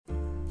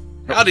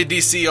Howdy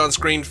DC On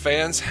Screen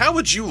fans, how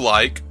would you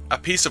like a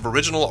piece of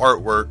original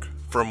artwork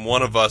from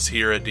one of us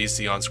here at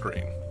DC On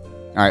Screen?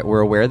 Alright,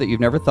 we're aware that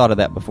you've never thought of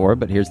that before,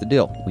 but here's the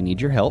deal. We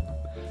need your help.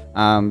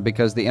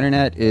 Because the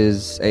internet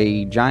is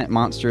a giant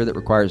monster that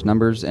requires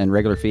numbers and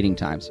regular feeding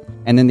times.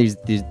 And then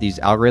these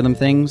algorithm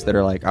things that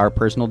are like our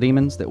personal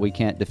demons that we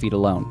can't defeat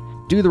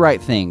alone. Do the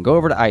right thing. Go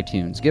over to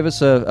iTunes. Give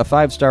us a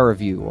 5-star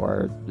review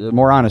or a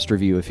more honest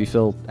review if you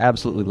feel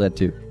absolutely led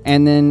to.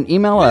 And then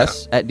email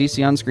us at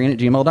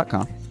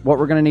dconscreen@gmail.com. What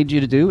we're going to need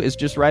you to do is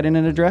just write in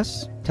an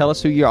address. Tell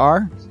us who you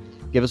are.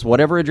 Give us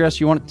whatever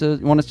address you want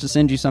us to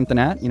send you something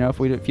at. You know,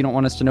 if you don't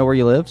want us to know where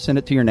you live, send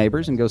it to your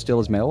neighbors and go steal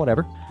his mail,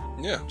 whatever.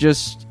 Yeah.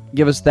 Just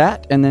give us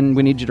that, and then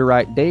we need you to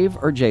write Dave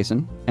or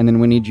Jason, and then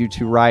we need you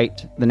to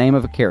write the name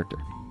of a character.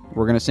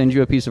 We're going to send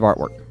you a piece of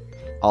artwork.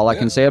 All I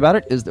can say about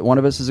it is that one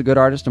of us is a good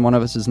artist and one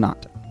of us is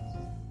not.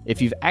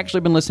 If you've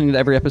actually been listening to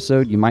every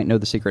episode, you might know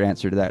the secret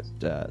answer to that,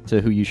 to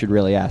who you should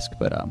really ask.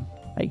 But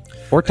hey,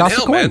 or toss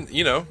a coin. Man,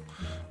 you know,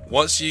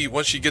 once you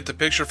get the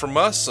picture from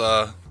us,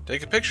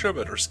 take a picture of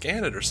it or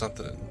scan it or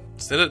something. And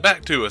send it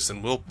back to us,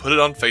 and we'll put it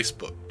on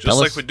Facebook, just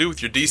like we do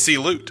with your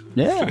DC loot.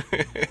 Yeah.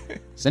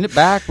 Send it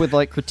back with,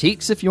 like,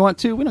 critiques if you want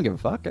to. We don't give a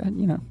fuck,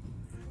 you know.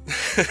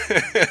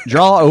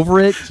 Draw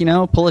over it, you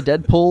know, pull a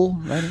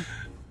Deadpool. Right?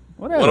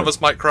 Whatever. One of us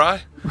might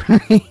cry.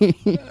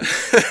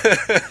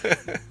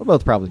 We'll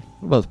both probably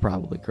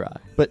cry.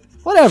 But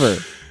whatever.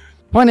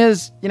 Point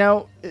is, you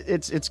know,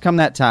 it's come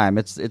that time.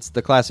 It's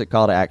the classic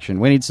call to action.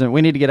 We need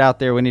to get out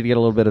there. We need to get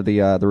a little bit of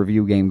the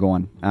review game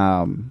going.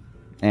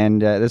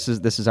 And this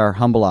is our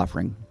humble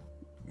offering.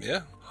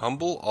 Yeah,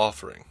 humble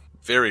offering.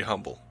 Very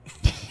humble.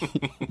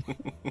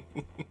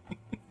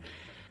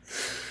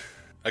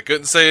 I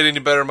couldn't say it any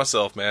better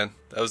myself, man.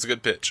 That was a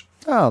good pitch.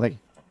 Oh, thank you.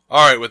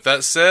 All right, with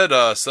that said,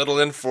 settle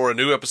in for a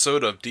new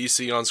episode of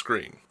DC On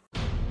Screen.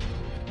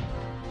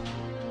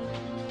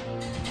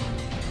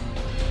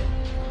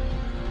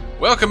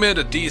 Welcome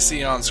into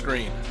DC On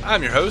Screen.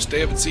 I'm your host,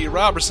 David C.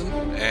 Robertson,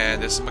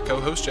 and this is my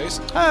co-host,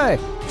 Jason. Hi.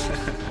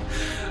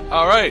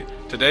 All right,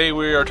 today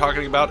we are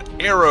talking about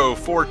Arrow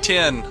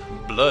 410,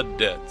 Blood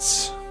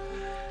Debts.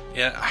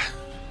 Yeah,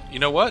 you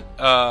know what?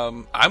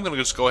 I'm going to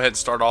just go ahead and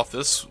start off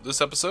this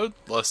episode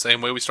the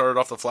same way we started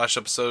off the Flash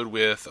episode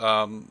with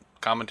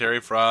commentary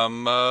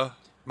from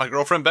my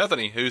girlfriend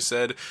Bethany, who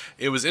said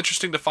it was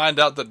interesting to find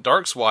out that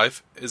Dark's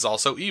wife is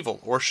also evil,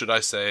 or should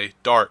I say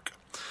Dark.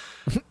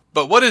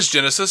 But what is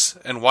Genesis,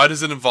 and why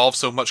does it involve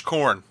so much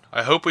corn?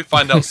 I hope we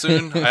find out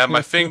soon. I have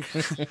my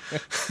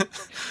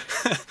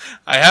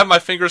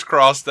fingers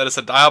crossed that it's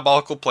a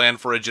diabolical plan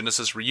for a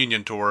Genesis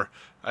reunion tour.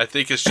 I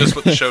think it's just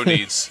what the show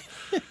needs.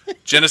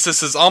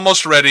 Genesis is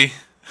almost ready.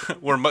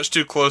 We're much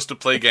too close to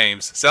play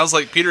games. Sounds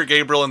like Peter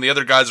Gabriel and the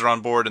other guys are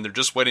on board, and they're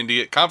just waiting to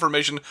get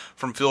confirmation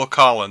from Phil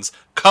Collins.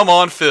 Come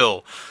on,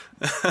 Phil.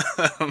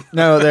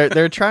 No,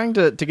 they're trying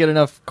to get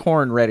enough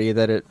corn ready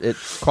that it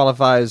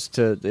qualifies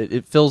to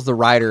it fills the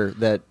rider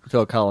that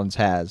Phil Collins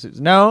has.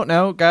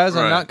 No, guys,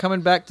 I'm not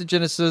coming back to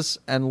Genesis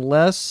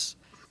unless,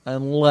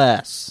 and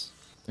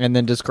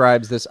then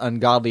describes this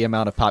ungodly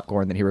amount of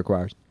popcorn that he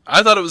requires.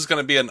 I thought it was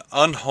going to be an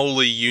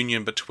unholy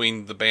union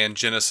between the band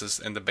Genesis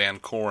and the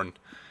band Korn.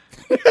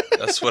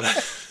 That's what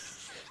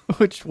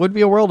which would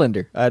be a world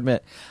ender, I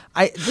admit.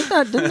 I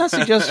did not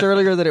suggest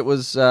earlier that it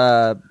was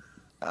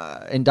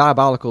and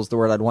diabolical is the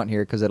word I'd want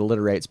here because it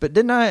alliterates. But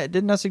didn't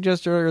I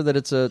suggest earlier that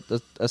it's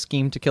a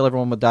scheme to kill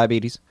everyone with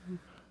diabetes?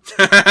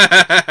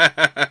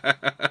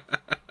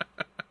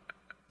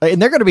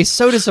 And they're going to be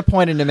so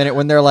disappointed in a minute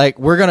when they're like,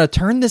 "We're going to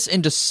turn this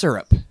into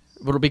syrup.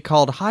 It'll be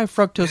called high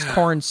fructose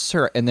corn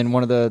syrup." And then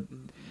one of the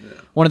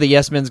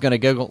yes men's going to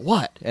Google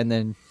what, and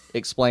then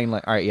explain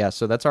like, "All right, yeah,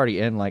 so that's already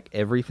in like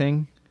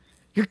everything."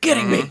 You're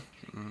kidding me!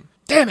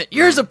 Damn it!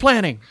 Years of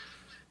planning.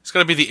 It's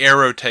going to be the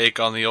Arrow take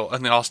on the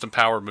Austin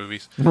Power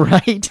movies.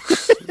 Right.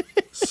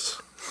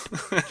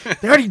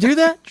 They already do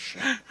that?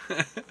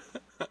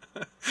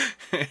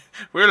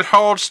 We'll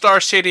hold Star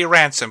City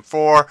ransom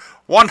for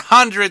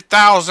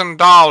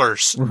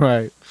 $100,000.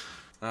 Right.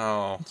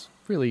 Oh. It's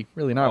really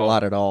not a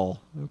lot at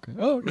all. Okay.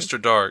 Oh, okay. Mr.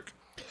 Dark.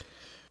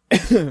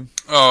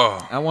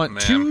 Oh, I want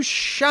man. 2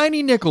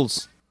 shiny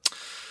nickels.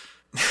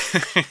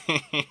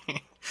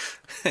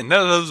 And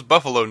none of those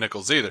buffalo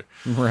nickels either.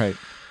 Right.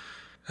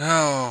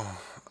 Oh.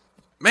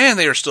 Man,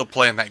 they are still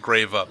playing that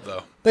grave up,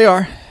 though. They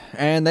are.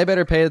 And they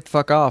better pay it the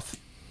fuck off.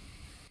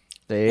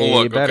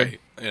 They better. Okay.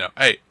 You know,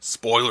 hey,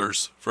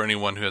 spoilers for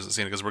anyone who hasn't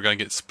seen it, because we're going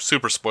to get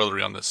super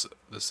spoilery on this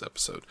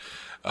episode.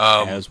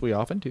 As we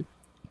often do.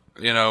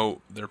 You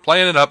know, they're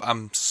playing it up.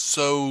 I'm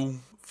so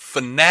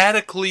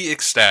fanatically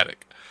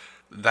ecstatic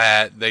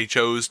that they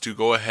chose to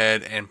go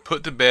ahead and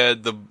put to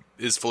bed the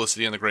is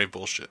Felicity in the grave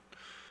bullshit.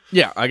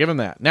 Yeah, I give them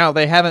that. Now,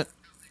 they haven't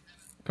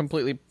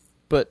completely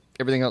put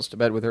everything else to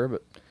bed with her,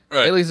 but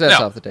at least that's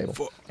off the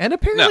table. And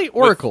apparently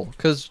Oracle,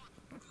 because,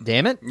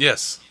 damn it.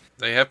 Yes,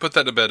 they have put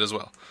that to bed as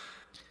well.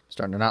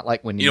 Starting to not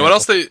like when you know what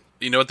else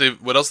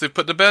they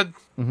put to bed?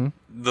 Mm-hmm.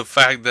 The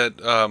fact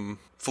that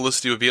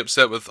Felicity would be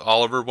upset with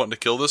Oliver wanting to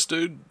kill this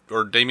dude,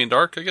 or Damien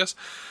Darhk, I guess.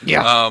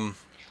 Yeah.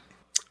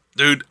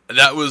 Dude,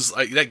 that was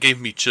like that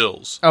gave me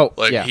chills. Oh,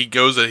 like yeah.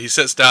 he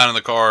sits down in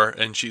the car,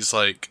 and she's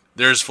like,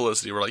 "There's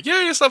Felicity." We're like,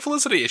 "Yeah, it's not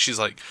Felicity." And she's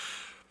like,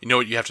 "You know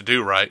what you have to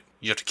do, right?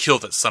 You have to kill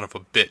that son of a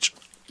bitch."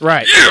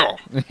 Right. Yeah.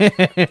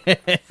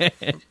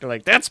 You're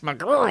like, that's my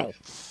girl.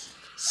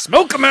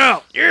 Smoke him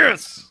out.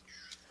 Yes.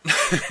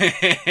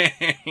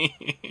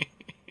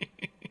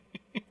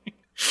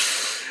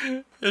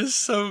 It's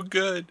so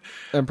good.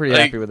 I'm pretty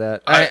happy with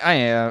that. I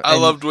am. I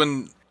loved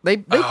when they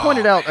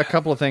pointed out a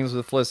couple of things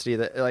with Felicity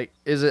that, like,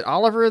 is it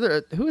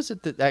Oliver? Who is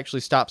it that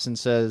actually stops and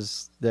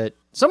says that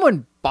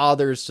someone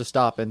bothers to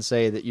stop and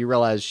say that you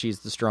realize she's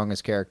the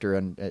strongest character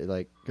and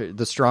like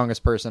the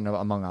strongest person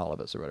among all of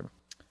us or whatever?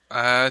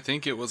 I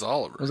think it was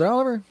Oliver. Was it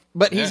Oliver?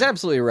 But he's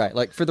absolutely right.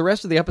 Like, for the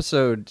rest of the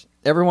episode,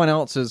 everyone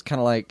else is kind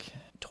of like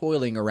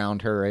toiling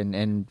around her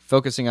and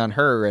focusing on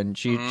her, and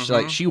she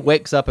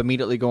wakes up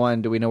immediately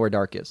going, "Do we know where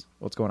Dark is?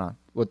 What's going on?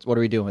 What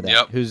are we doing with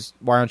that? Yep.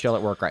 Why aren't y'all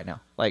at work right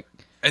now?" Like,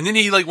 and then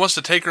he like wants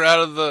to take her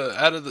out of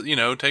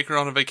the take her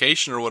on a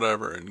vacation or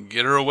whatever and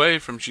get her away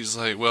from. She's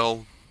like,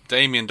 "Well,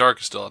 Damien Darhk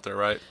is still out there,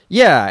 right?"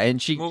 Yeah,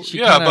 and she yeah,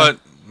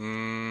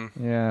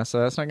 so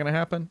that's not gonna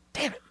happen.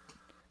 Damn it,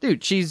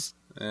 dude. She's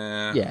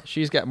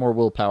got more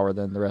willpower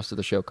than the rest of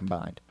the show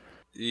combined.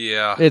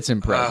 Yeah, it's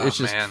impressive. It's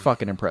just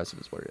fucking impressive,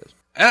 is what it is.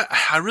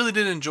 I really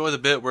did enjoy the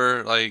bit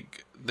where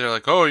like they're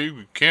like, "Oh,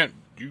 you can't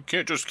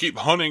just keep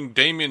hunting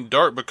Damien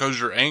Darhk because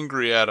you're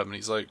angry at him." And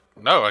he's like,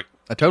 "No,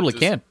 I totally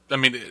can." I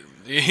mean,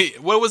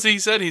 what was he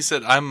said? He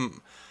said,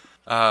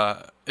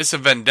 it's a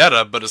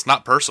vendetta, but it's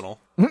not personal.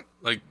 Mm-hmm.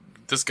 Like,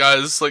 this guy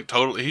is like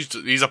totally,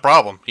 he's a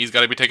problem. He's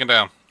got to be taken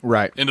down.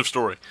 Right. End of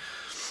story.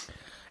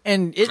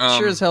 And it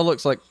sure as hell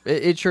looks like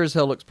it sure as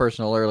hell looks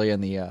personal early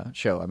in the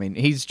show. I mean,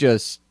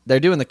 they're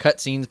doing the cut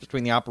scenes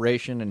between the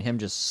operation and him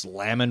just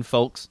slamming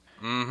folks.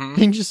 Mm-hmm.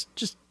 He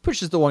just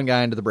pushes the one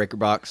guy into the breaker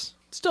box.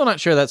 Still not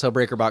sure that's how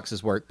breaker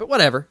boxes work, but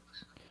whatever.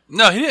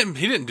 No, he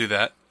didn't do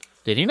that.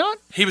 Did he not?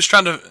 He was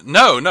trying to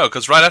no,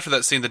 because right after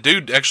that scene, the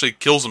dude actually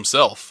kills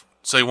himself,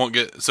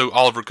 so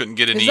Oliver couldn't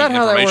get any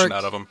information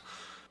out of him.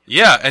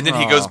 Yeah, and then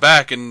he goes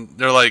back, and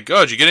they're like,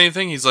 "Oh, did you get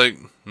anything?" He's like,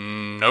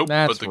 "Nope."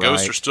 That's but the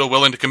ghosts are still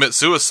willing to commit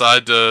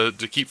suicide to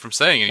keep from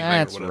saying anything.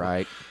 That's or whatever.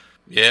 right.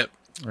 Yep.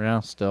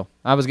 Well, still,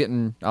 I was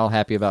getting all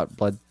happy about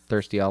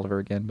bloodthirsty Oliver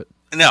again, but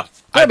now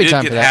I did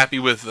get happy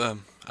with.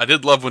 I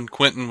did love when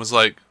Quentin was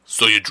like,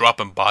 "So you're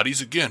dropping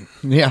bodies again?"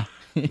 Yeah,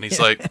 and he's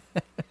like,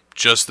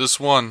 "Just this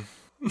one."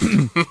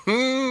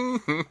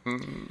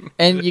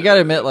 And you got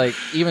to admit, like,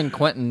 even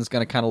Quentin's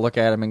going to kind of look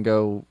at him and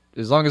go,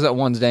 "As long as that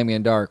one's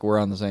Damien Darhk, we're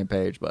on the same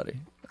page, buddy."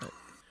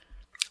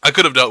 I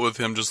could have dealt with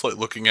him just like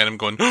looking at him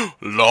going,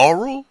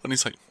 "Laurel?" And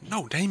he's like,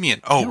 "No,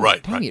 Damien." Oh, no,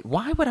 right. Damien. Right.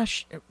 Why would I?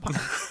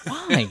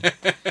 Why?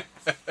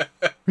 Are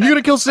you going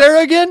to kill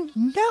Sarah again?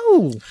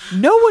 No.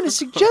 No one is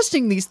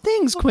suggesting these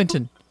things,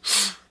 Quentin.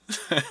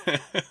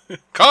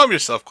 Calm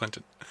yourself,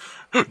 Quentin.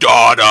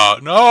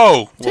 Donna,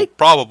 no.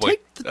 Probably.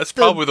 That's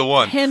probably the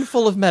one.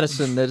 Handful of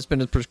medicine that has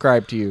been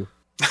prescribed to you.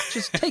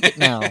 Just take it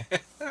now.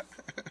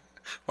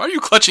 Why are you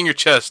clutching your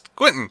chest?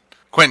 Quentin,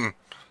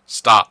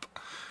 stop.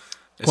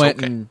 It's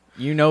Quentin,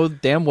 okay. You know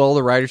damn well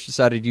the writers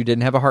decided you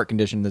didn't have a heart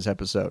condition this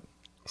episode.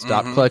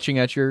 Stop clutching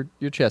at your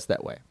chest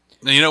that way.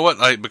 And you know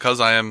what? Because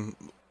I am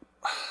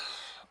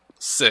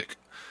sick,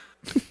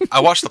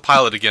 I watched the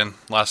pilot again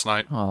last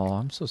night. Oh,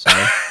 I'm so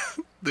sorry.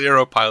 The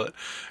Arrow pilot.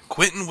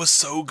 Quentin was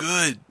so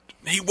good.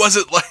 He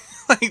wasn't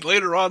like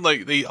later on,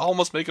 like they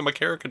almost make him a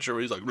caricature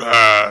where he's like,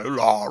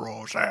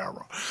 Laurel,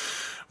 Sarah,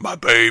 my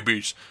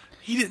babies.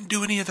 He didn't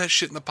do any of that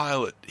shit in the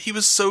pilot. He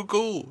was so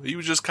cool. He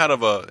was just kind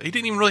of he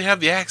didn't even really have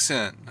the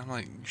accent. I'm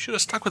like, you should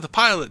have stuck with the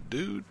pilot,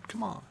 dude.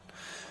 Come on.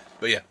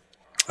 But yeah.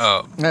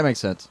 That makes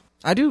sense.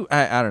 I don't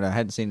know.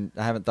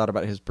 I haven't thought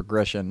about his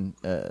progression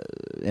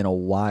in a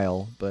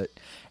while,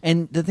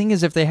 and the thing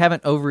is, if they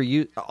haven't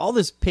overused all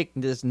this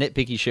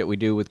nitpicky shit we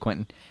do with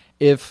Quentin,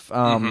 it's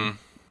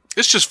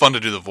just fun to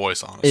do the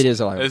voice. Honestly, it is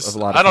a lot of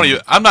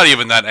fun. I'm not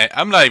even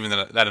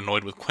that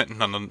annoyed with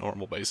Quentin on a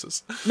normal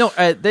basis. No,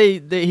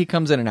 he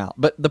comes in and out,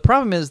 but the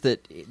problem is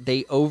that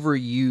they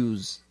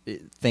overuse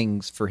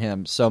things for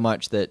him so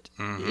much that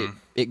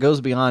it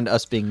goes beyond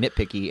us being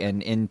nitpicky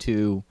and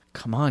into,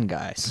 come on,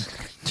 guys,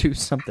 do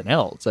something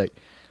else. Like,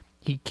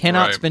 he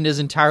cannot spend his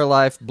entire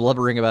life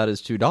blubbering about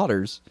his two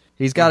daughters.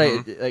 He's got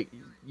to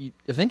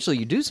eventually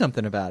you do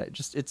something about it.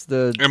 Just it's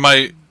the and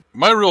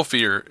my real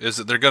fear is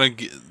that they're gonna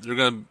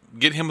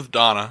get him with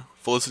Donna,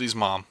 Felicity's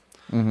mom,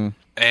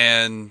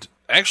 and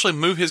actually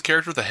move his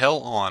character the hell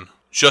on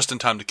just in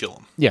time to kill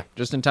him. Yeah,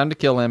 just in time to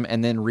kill him,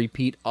 and then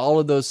repeat all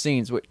of those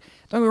scenes. Which,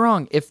 don't get me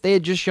wrong, if they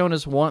had just shown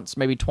us once,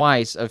 maybe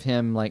twice, of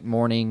him like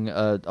mourning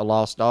a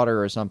lost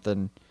daughter or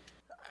something,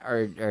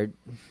 or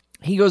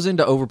he goes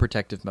into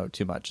overprotective mode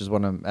too much is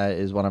one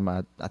of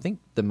my I think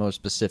the most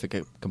specific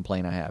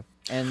complaint I have.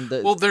 And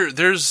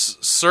there's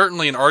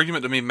certainly an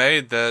argument to be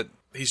made that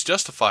he's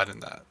justified in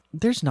that.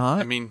 There's not.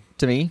 I mean,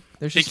 to me,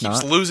 there's just not.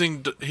 He keeps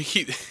losing.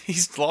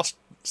 He's lost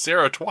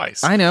Sarah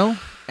twice. I know,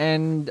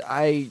 and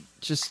I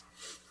just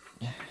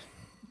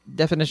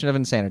definition of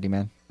insanity,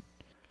 man.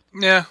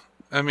 Yeah,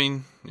 I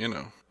mean, you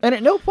know, And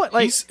at no point,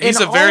 like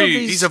he's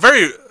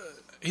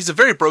a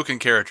very broken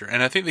character,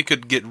 and I think they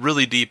could get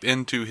really deep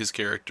into his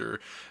character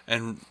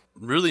and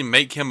really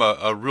make him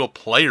a real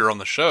player on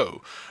the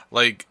show,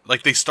 like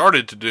they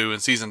started to do in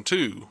season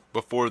 2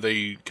 before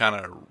they kind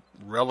of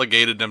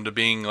relegated him to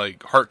being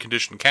like heart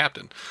conditioned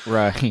captain.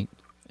 Right.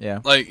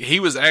 Yeah. Like he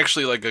was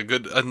actually like a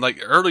good, and like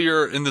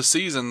earlier in the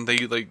season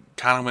they like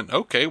kind of went,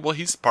 okay, well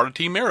he's part of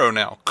Team Arrow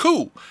now,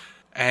 cool,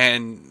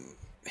 and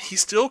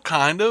he's still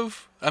kind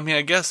of. I mean,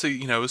 I guess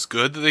it's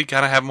good that they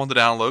kind of have him on the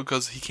download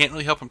because he can't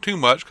really help him too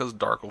much because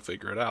Darhk will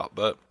figure it out.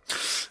 But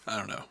I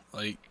don't know.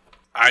 Like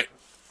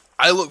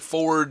I look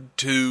forward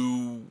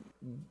to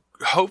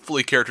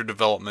hopefully character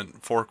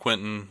development for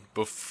Quentin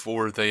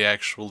before they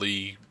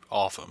actually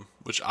off him,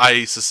 which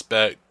I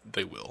suspect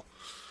they will.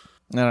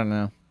 I don't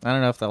know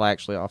if they'll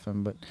actually off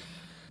him,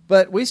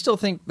 but we still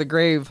think the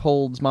grave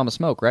holds Mama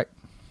Smoak, right?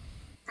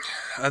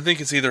 I think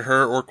it's either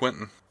her or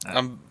Quentin.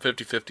 I'm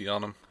 50-50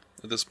 on him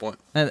at this point.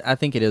 I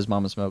think it is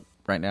Mama Smoak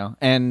right now,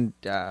 and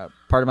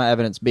part of my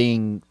evidence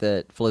being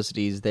that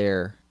Felicity's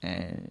there,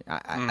 and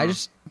I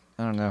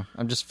don't know.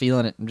 I'm just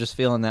feeling it. I'm just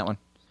feeling that one.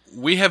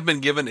 We have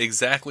been given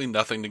exactly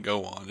nothing to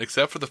go on,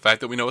 except for the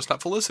fact that we know it's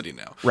not Felicity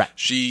now. Right.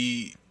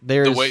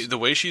 The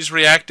way she's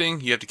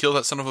reacting, you have to kill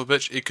that son of a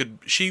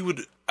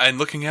bitch. And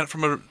looking at it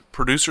from a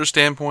producer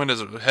standpoint,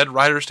 as a head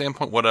writer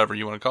standpoint, whatever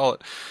you want to call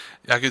it,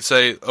 I could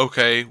say,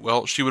 okay,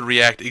 well, she would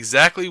react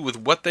exactly with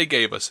what they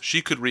gave us.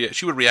 She would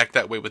react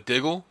that way with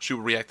Diggle. She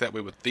would react that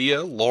way with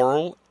Thea,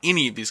 Laurel,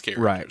 any of these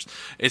characters. Right.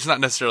 It's not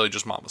necessarily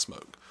just Mama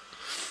Smoak.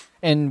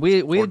 And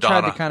we or had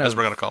Donna, tried to kind of, as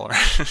we're going to call her.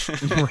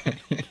 Right.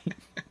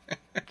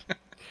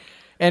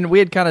 And we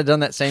had kind of done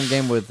that same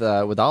game with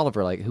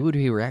Oliver. Like, who would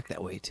he react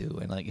that way to,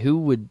 and like, who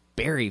would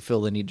Barry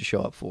feel the need to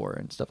show up for,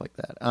 and stuff like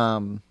that.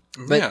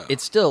 But yeah.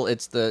 it's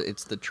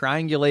the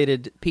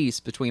triangulated piece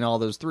between all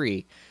those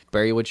three.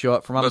 Barry would show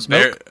up for Mama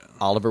Smoak.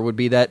 Oliver would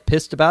be that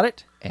pissed about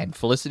it, and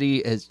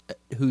Felicity,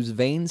 whose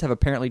veins have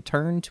apparently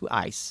turned to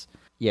ice.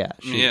 Yeah.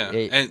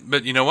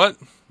 But you know what?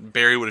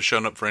 Barry would have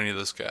shown up for any of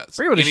those cats.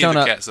 Barry would have shown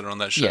up. Cats that are on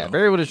that show. Yeah,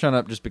 Barry would have shown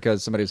up just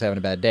because somebody was having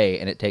a bad day,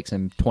 and it takes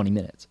him 20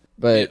 minutes.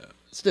 But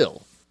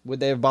still, would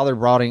they have bothered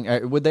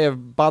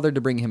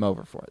to bring him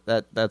over for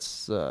it?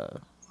 That's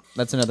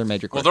another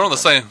major question. Well,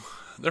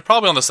 they're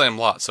probably on the same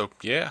lot, so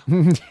yeah.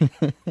 And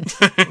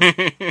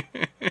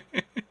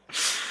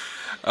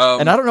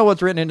I don't know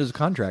what's written into his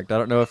contract. I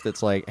don't know if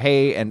it's like,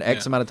 hey, and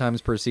X amount of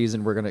times per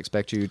season, we're going to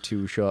expect you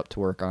to show up to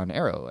work on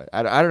Arrow.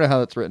 I don't know how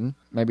that's written.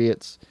 Maybe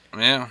it's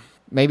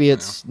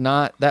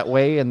not that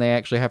way, and they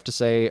actually have to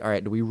say, all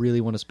right, do we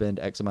really want to spend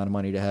X amount of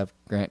money to have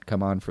Grant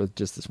come on for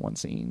just this one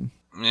scene?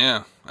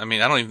 Yeah, I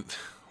mean, I don't even.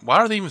 Why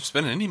are they even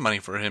spending any money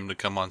for him to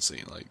come on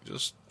scene? Like,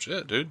 just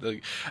shit, dude.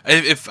 Like,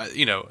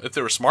 if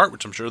they were smart,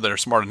 which I'm sure they're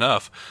smart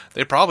enough,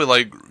 they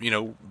probably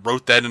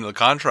wrote that into the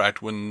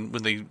contract when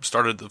they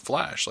started the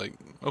Flash. Like,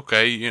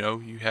 okay,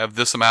 you have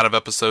this amount of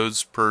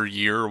episodes per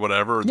year or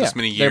whatever, or this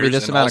many years, there'll be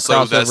this and amount of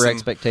also crossover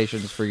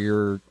expectations for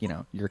your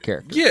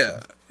character. Yeah,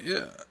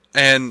 yeah.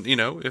 And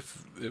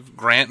if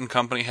Grant and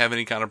company have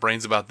any kind of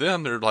brains about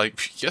them, they're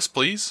like, yes,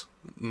 please.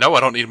 No, I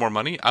don't need more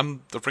money.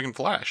 I'm the freaking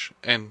Flash,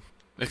 and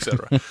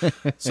etc.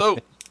 So,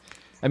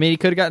 I mean, he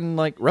could have gotten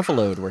like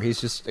Ruffaloed, where he's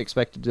just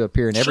expected to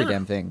appear in every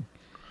damn thing.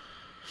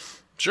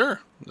 Sure,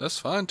 that's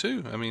fine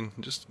too. I mean,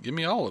 just give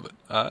me all of it.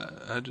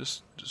 I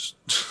just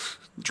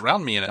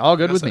drown me in it. All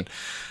good with me.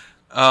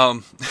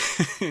 I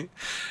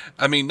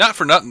mean, not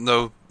for nothing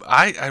though.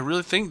 I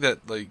really think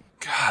that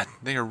God,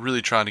 they are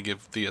really trying to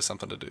give Thea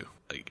something to do.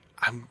 Like,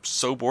 I'm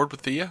so bored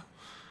with Thea.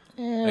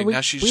 Yeah,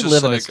 now she's we just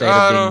live in a state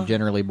of being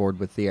generally bored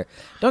with Thea.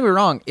 Don't get me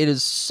wrong; it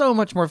is so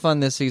much more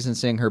fun this season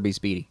seeing her be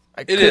Speedy.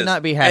 I could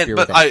not be happier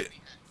with that.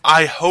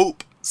 I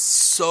hope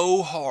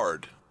so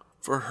hard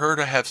for her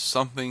to have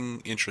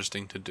something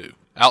interesting to do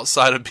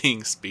outside of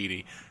being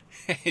Speedy.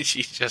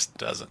 She just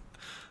doesn't.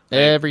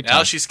 Every time.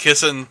 Now she's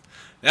kissing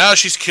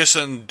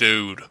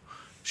dude.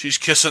 She's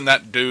kissing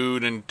that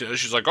dude, and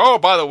she's like, "Oh,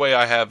 by the way,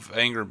 I have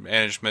anger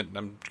management, and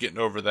I'm getting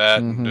over that,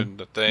 and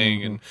the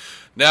thing, and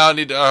now I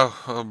need to."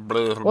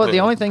 Well, the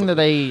only thing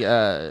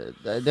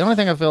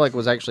I feel like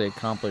was actually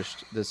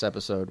accomplished this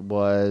episode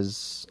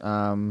was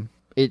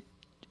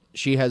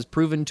she has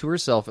proven to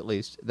herself, at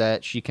least,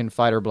 that she can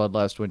fight her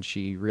bloodlust when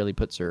she really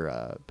puts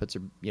her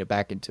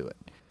back into it,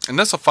 and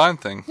that's a fine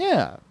thing.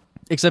 Yeah,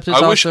 except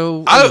it's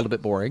also a little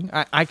bit boring.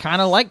 I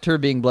kind of liked her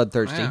being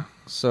bloodthirsty. Yeah.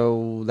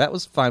 So that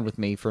was fine with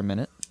me for a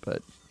minute,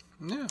 but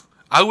yeah,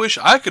 I wish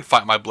I could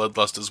fight my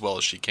bloodlust as well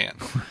as she can.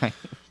 Right.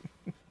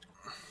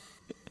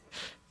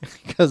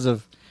 Because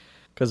of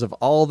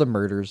all the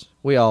murders,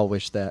 we all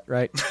wish that,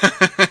 right?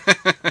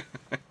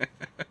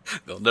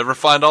 They'll never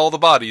find all the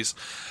bodies.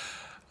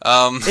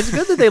 It's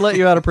good that they let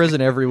you out of prison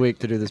every week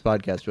to do this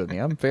podcast with me.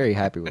 I'm very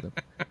happy with them.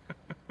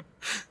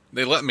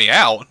 They let me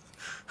out,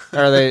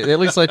 or they at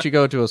least let you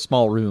go to a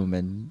small room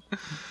and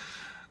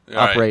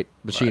operate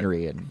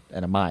machinery and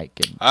a mic.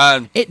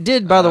 And it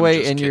did, by the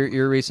way, in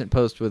your recent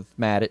post with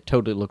Matt, it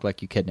totally looked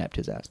like you kidnapped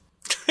his ass.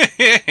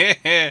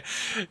 Yeah,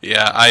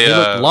 he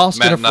looked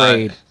lost and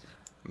afraid.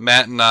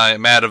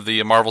 Matt of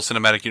the Marvel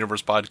Cinematic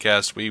Universe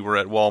podcast, we were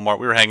at Walmart.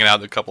 We were hanging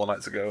out a couple of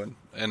nights ago,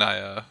 and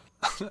I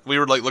we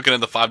were like looking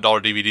in the $5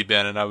 DVD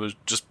bin, and I was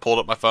just pulled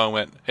up my phone, and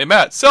went, "Hey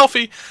Matt,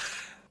 selfie."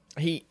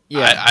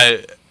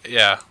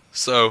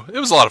 So it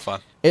was a lot of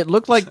fun. It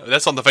looked like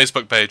that's on the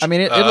Facebook page. I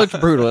mean, it looked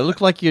brutal. It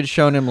looked like you had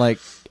shown him like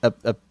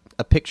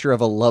a picture of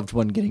a loved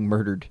one getting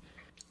murdered.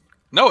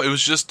 No, it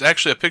was just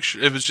actually a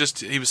picture. It was just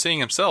he was seeing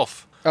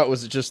himself. Oh,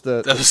 was it just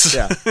yeah?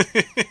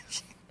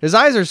 His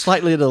eyes are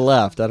slightly to the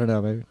left. I don't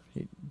know, maybe.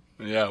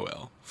 Yeah,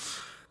 well,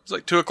 it was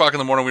like 2:00 in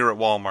the morning. We were at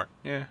Walmart.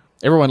 Yeah,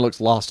 everyone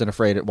looks lost and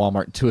afraid at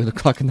Walmart at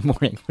 2:00 in the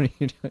morning. What are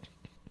you doing?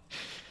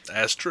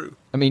 That's true.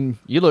 I mean,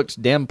 you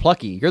looked damn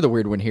plucky. You're the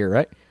weird one here,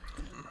 right?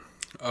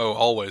 Oh,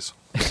 always.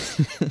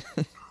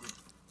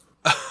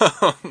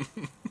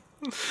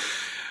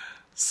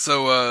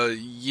 So,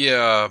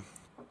 yeah,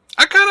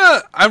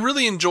 I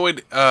really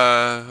enjoyed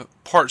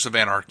parts of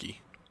Anarky.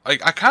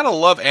 Like, I kind of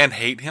love and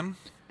hate him.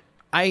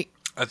 I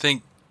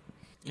think,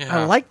 yeah,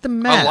 I like the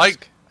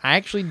mask. I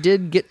actually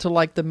did get to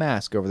like the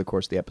mask over the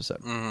course of the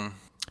episode. Mm-hmm.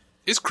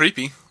 It's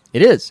creepy.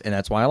 It is, and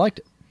that's why I liked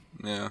it.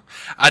 Yeah,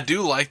 I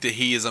do like that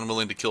he is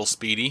unwilling to kill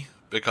Speedy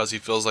because he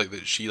feels like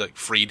that she like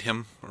freed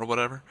him or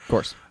whatever. Of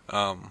course.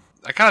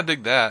 I kind of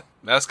dig that.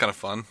 That's kind of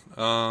fun.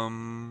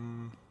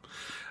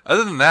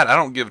 Other than that, I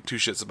don't give two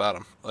shits about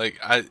him. I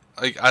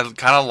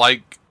kind of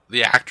like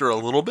the actor a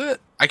little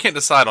bit. I can't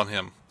decide on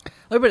him.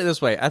 Let me put it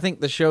this way: I think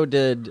the show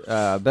did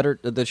better.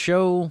 The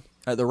show,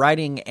 the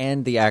writing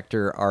and the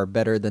actor are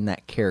better than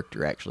that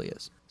character actually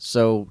is.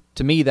 So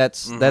to me,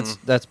 that's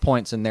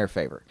points in their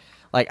favor.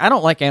 Like, I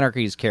don't like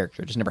Anarky's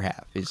character; just never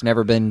have. He's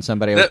never been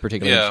somebody I was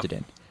particularly interested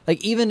in.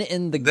 Like even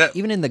in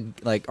the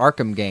like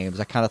Arkham games,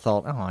 I kind of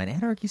thought, oh, an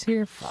Anarky's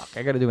here. Fuck,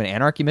 I got to do an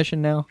Anarky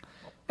mission now.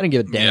 I didn't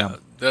give a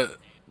damn. Yeah,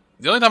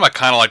 the only time I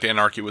kind of liked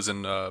Anarky was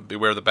in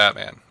Beware the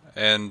Batman,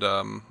 and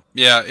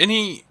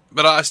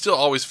but I still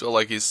always feel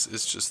like it's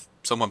just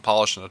someone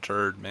polishing a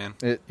turd, man.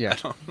 Yeah,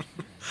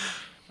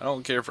 I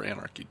don't care for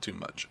Anarky too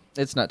much.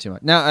 It's not too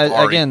much.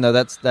 Now, again, though,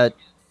 that's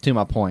to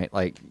my point.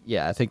 Like,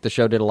 yeah, I think the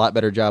show did a lot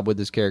better job with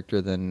this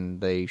character than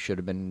they should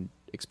have been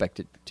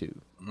expected to.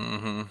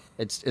 Mm-hmm.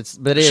 It's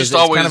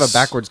kind of a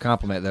backwards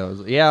compliment,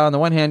 though. Yeah, on the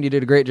one hand, you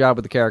did a great job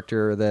with the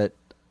character that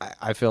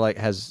I feel like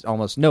has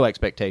almost no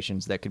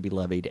expectations that could be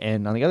levied,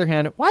 and on the other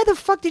hand, why the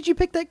fuck did you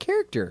pick that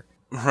character?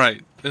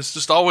 Right. It's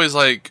just always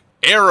like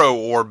Arrow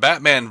or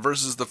Batman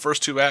versus the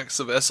first two acts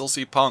of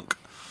SLC Punk.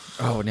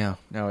 Oh no,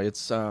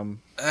 it's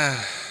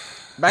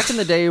back in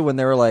the day when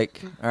they were like,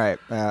 all right,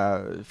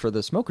 for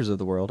the smokers of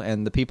the world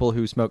and the people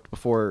who smoked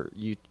before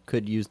you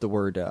couldn't use the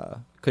word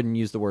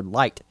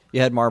light. You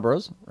had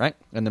Marlboros, right?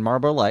 And then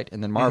Marlboro Light,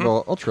 and then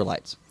Marlboro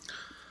Ultralights.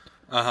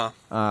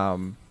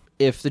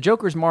 If the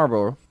Joker's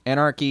Marlboro,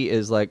 Anarky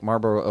is like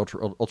Marlboro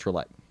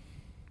Ultralight.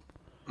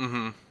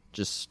 Mm-hmm.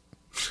 Just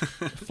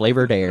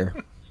flavored air.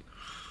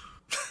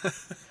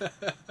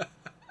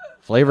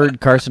 Flavored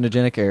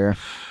carcinogenic air.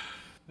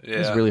 Yeah.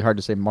 It's really hard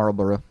to say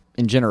Marlboro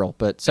in general,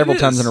 but several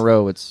times in a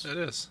row, it's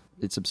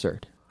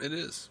absurd. It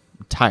is.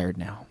 I'm tired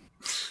now.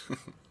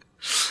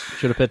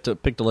 Should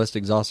have picked a less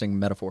exhausting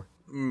metaphor.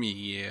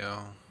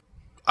 Yeah.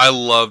 I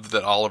loved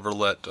that Oliver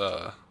let...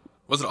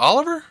 was it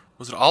Oliver?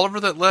 Was it Oliver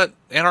that let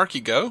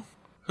Anarky go?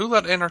 Who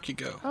let Anarky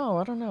go? Oh,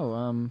 I don't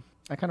know.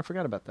 I kind of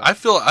forgot about that. I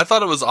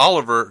thought it was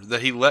Oliver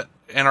that he let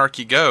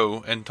Anarky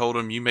go and told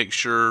him, "You make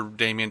sure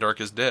Damien Darhk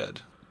is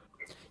dead."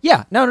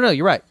 Yeah, no.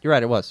 You're right.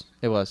 It was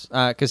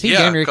because he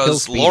damn near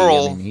kills Speedy.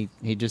 Laurel, I mean,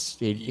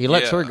 he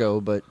lets her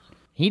go, but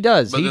he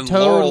does. He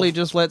totally Laurel,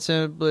 just lets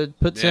him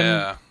puts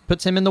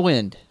him in the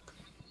wind.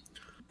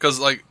 Because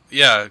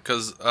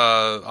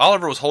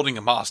Oliver was holding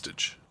him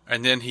hostage,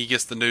 and then he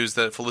gets the news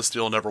that Felicity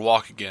will never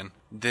walk again.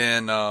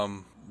 Then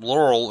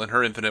Laurel, in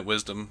her infinite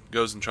wisdom,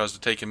 goes and tries to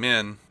take him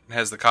in, and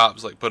has the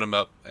cops like put him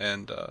up,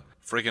 and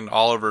freaking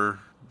Oliver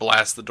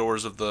blasts the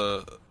doors of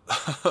the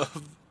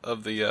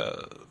of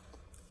the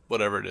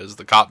whatever it is,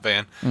 the cop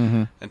van,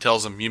 and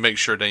tells him, "You make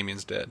sure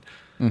Damien's dead."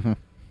 Mm-hmm.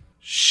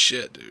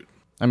 Shit, dude.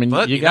 I mean,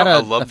 I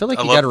feel like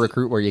you gotta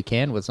recruit where you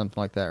can with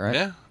something like that, right?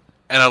 Yeah,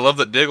 and I love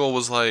that Diggle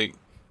was like,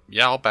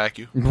 "Yeah, I'll back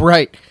you."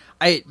 Right.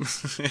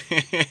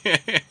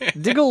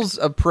 Diggle's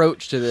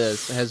approach to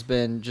this has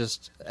been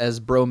just as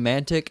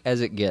bromantic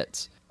as it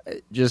gets.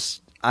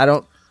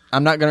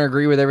 I'm not going to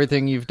agree with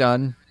everything you've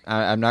done.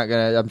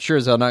 I'm sure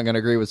as hell not going to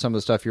agree with some of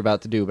the stuff you're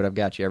about to do, but I've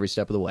got you every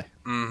step of the way.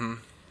 Mm-hmm.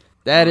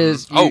 That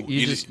is,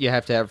 you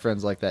have to have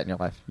friends like that in your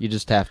life. You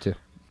just have to.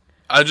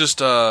 I just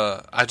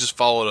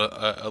followed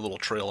a little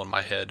trail in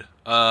my head.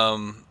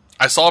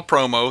 I saw a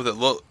promo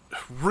that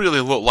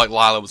really looked like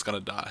Lila was going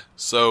to die.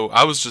 So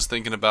I was just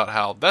thinking about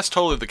how that's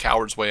totally the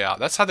coward's way out.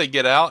 That's how they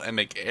get out and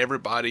make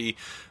everybody,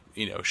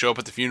 show up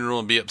at the funeral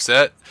and be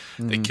upset.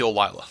 Mm-hmm. They kill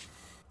Lila.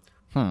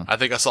 I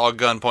think I saw a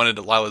gun pointed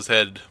at Lila's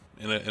head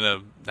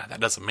that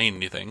doesn't mean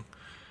anything.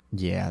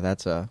 Yeah,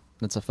 that's a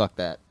fuck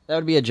that. That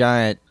would be a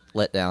giant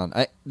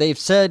letdown. They've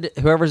said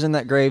whoever's in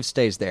that grave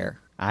stays there.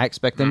 I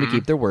expect them to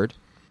keep their word,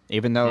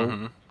 even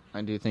though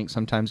I do think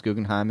sometimes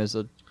Guggenheim is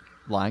a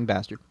lying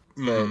bastard.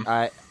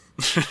 But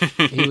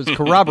He was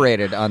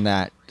corroborated on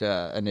that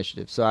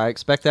initiative. So I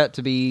expect that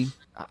to be...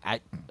 I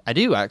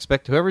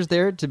expect whoever's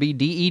there to be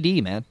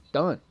DED, man.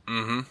 Done.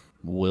 Mm-hmm.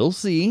 We'll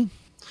see.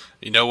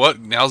 You know what?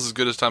 Now's as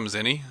good a time as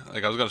any.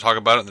 Like, I was going to talk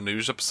about it in the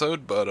news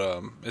episode, but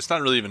it's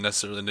not really even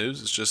necessarily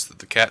news. It's just that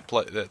the cat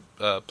that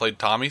played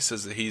Tommy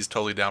says that he's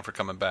totally down for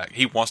coming back.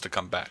 He wants to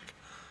come back.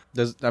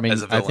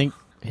 I think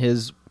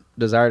his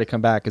desire to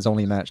come back is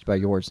only matched by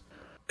yours.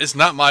 It's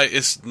not my...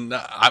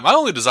 my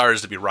only desire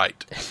is to be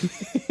right.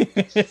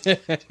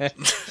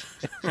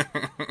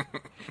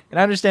 And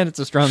I understand it's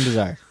a strong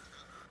desire.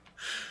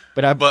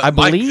 But I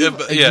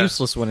believe a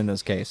useless one in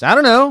this case. I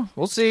don't know.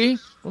 We'll see.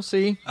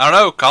 I don't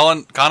know.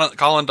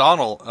 Colin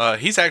Donnell.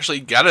 He's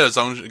actually got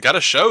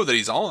a show that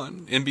he's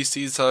on,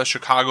 NBC's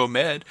Chicago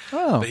Med.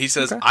 Oh, but he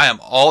says, okay. I am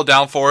all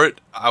down for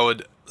it. I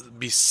would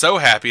be so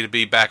happy to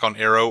be back on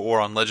Arrow or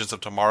on Legends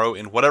of Tomorrow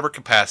in whatever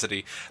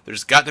capacity.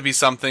 There's got to be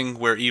something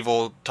where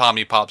evil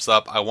Tommy pops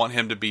up. I want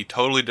him to be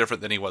totally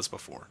different than he was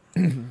before.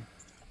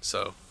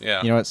 So,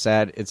 yeah. You know what's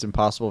sad? It's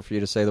impossible for you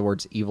to say the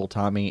words evil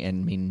Tommy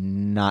and me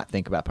not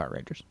think about Power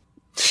Rangers.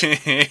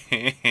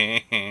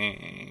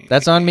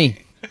 That's on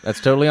me.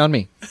 That's totally on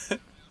me.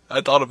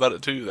 I thought about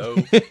it too, though.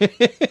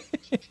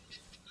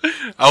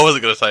 I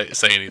wasn't going to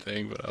say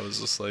anything, but I was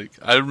just like...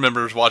 I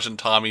remember watching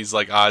Tommy's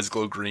eyes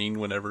glow green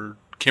whenever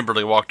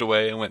Kimberly walked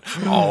away and went,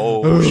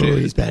 oh shit.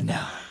 He's bad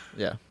now.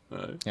 Yeah.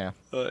 Yeah.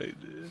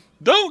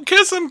 Don't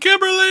kiss him,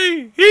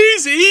 Kimberly!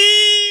 He's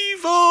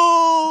evil!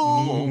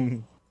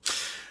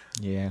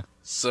 Yeah.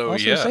 So,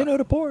 also, yeah. say no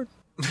to porn.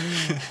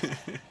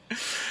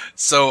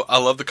 So, I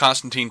love the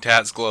Constantine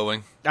tats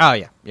glowing. Oh,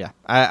 yeah. Yeah.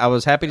 I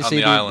was happy to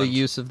see the the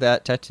use of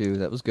that tattoo.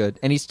 That was good.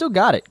 And he still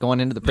got it going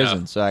into the prison.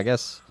 Yeah. So, I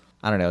guess...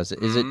 I don't know. Is it?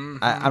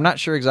 Mm-hmm. I'm not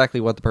sure exactly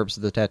what the purpose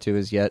of the tattoo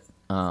is yet.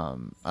 I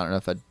don't know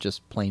if I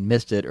just plain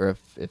missed it or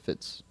if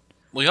it's...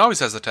 Well, he always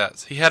has the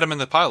tats. He had them in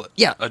the pilot.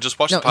 Yeah. I just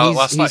watched the pilot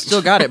last night. He's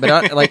still got it,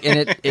 but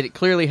it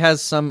clearly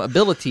has some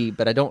ability,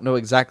 but I don't know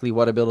exactly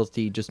what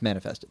ability just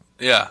manifested.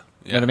 Yeah.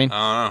 You know what I mean?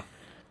 I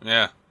don't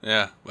know.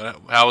 Yeah.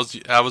 But how was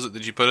it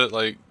that you put it?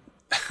 Like,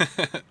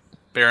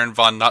 Baron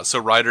von Not So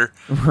Rider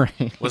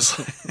right. was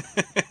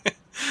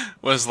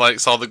like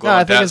saw the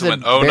glowing tats and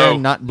went, "Oh Baron no,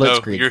 not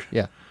Blitzkrieg." No,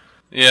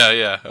 yeah.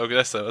 Yeah. Okay,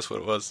 that's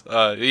what it was.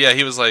 Yeah,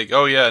 he was like,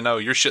 "Oh yeah, no,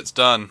 your shit's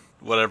done.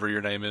 Whatever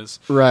your name is."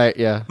 Right.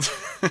 Yeah.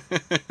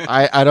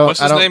 I don't. What's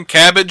his name?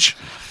 Cabbage.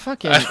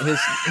 Fucking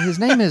his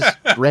name is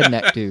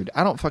Redneck Dude.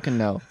 I don't fucking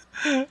know.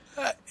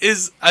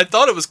 I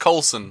thought it was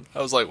Coulson.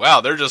 I was like,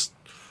 wow, they're just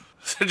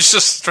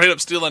straight up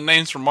stealing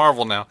names from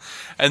Marvel now.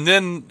 And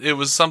then it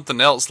was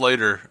something else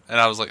later, and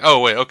I was like,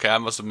 oh wait, okay, I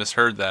must have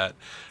misheard that.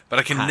 But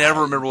I can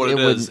never remember what it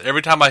is.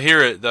 Every time I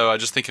hear it, though, I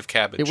just think of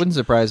Cabbage. It wouldn't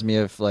surprise me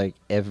if,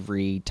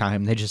 every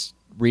time they just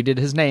redid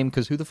his name,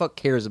 because who the fuck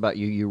cares about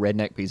you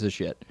redneck piece of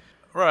shit?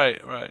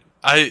 Right.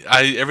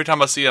 I every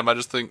time I see him, I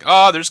just think,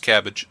 oh, there's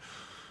Cabbage.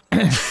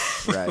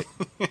 Right.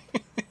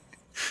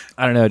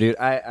 I don't know, dude.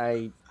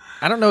 I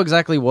don't know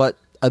exactly what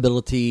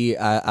ability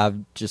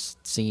I've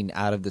just seen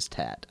out of this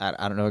tat.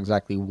 I don't know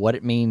exactly what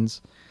it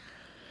means.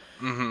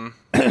 Mm-hmm.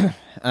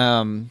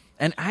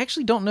 And I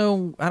actually don't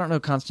know. I don't know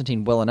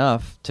Constantine well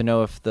enough to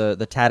know if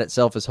the tat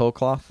itself is whole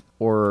cloth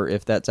or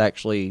if that's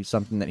actually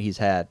something that he's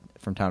had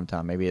from time to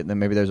time. Maybe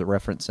there's a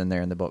reference in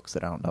there in the books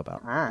that I don't know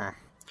about.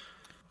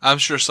 I'm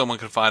sure someone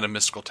could find a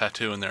mystical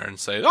tattoo in there and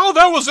say, "Oh,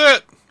 that was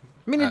it."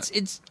 I mean,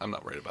 it's. I'm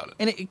not worried about it.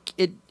 And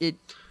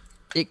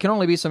it can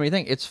only be so many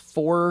things. It's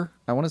 4,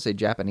 I want to say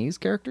Japanese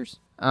characters.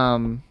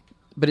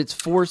 But it's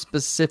 4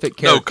 specific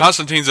characters.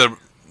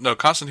 No,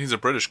 Constantine's a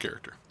British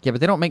character. Yeah, but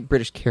they don't make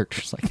British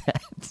characters like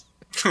that.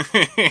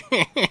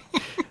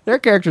 Their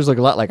characters look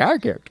a lot like our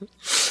characters.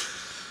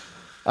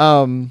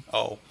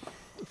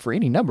 For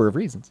any number of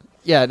reasons.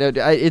 Yeah, no,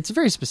 it's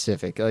very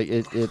specific.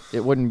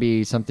 It wouldn't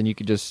be something you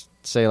could just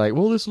say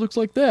well, this looks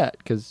like that,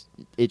 because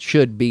it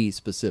should be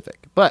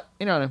specific. But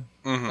I don't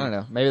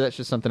know. Maybe that's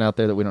just something out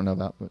there that we don't know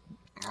about. But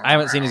I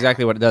haven't seen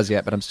exactly what it does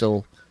yet, but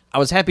I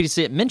was happy to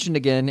see it mentioned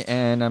again,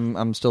 and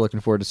I'm still looking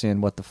forward to seeing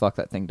what the fuck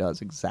that thing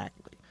does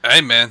exactly. Hey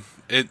man,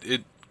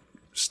 it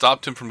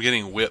stopped him from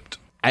getting whipped.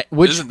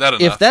 Isn't that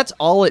enough? If that's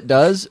all it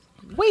does,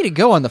 way to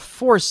go on the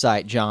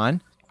foresight,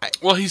 John.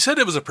 Well, he said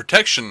it was a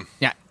protection.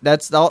 Yeah,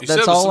 that's all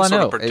I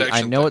know.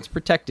 I know thing. It's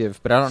protective,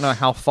 but I don't know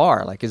how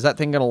far. Is that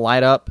thing going to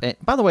light up? And,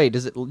 by the way,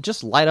 does it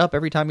just light up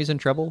every time he's in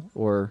trouble?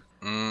 Or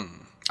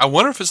I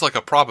wonder if it's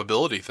a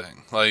probability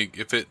thing.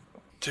 If it...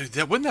 Dude,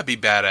 wouldn't that be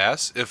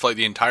badass? If,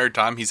 the entire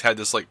time he's had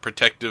this,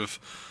 protective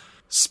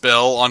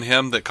spell on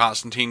him that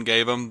Constantine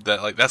gave him,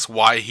 that, that's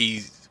why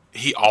he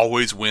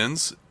always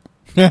wins.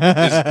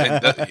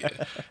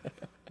 That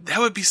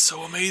would be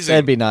so amazing.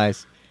 That'd be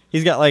nice.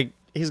 He's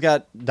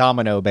got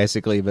Domino,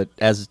 basically, but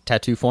as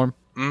tattoo form.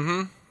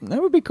 Mm-hmm.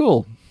 That would be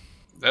cool.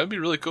 That would be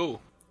really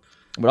cool.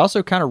 Would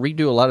also kind of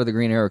redo a lot of the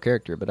Green Arrow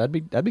character, but that'd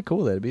be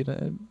cool. It'd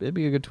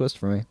be a good twist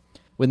for me.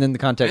 Within the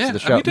context of the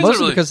show.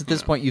 Mostly because at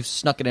this point you've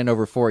snuck it in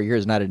over 4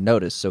 years and I didn't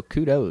notice, so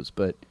kudos,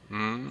 but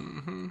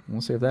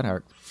we'll see if that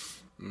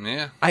works.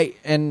 Yeah.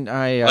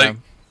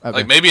 Okay.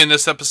 Like maybe in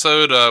this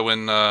episode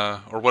when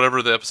or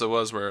whatever the episode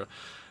was where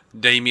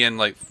Damien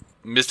like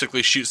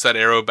mystically shoots that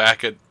arrow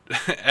back at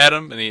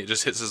him and he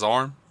just hits his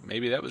arm.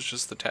 Maybe that was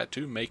just the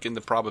tattoo making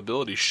the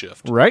probability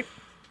shift. Right?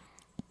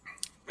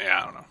 Yeah,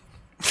 I don't know.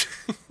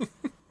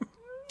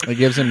 It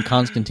gives him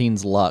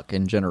Constantine's luck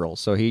in general,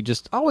 so he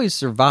just always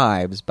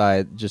survives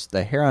by just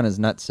the hair on his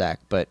nutsack,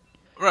 but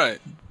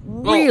Right.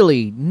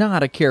 really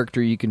not a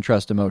character you can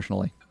trust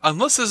emotionally.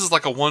 Unless this is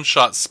like a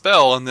one-shot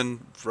spell and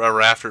then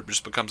forever after it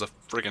just becomes a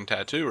friggin'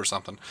 tattoo or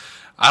something.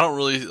 I don't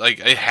really, like,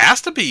 it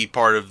has to be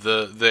part of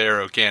the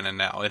arrow canon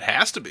now. It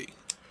has to be.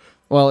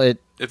 Well,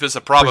 it If it's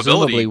a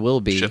probability presumably will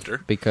be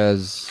shifter.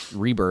 because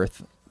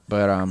rebirth,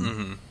 but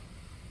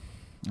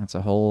that's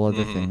a whole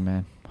other thing,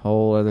 man.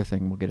 Whole other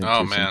thing we'll get into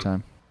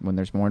sometime when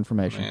there's more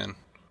information. Man.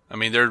 I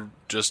mean, they're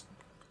just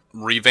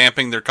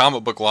revamping their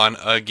comic book line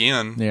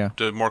again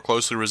to more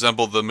closely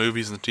resemble the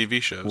movies and the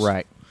TV shows.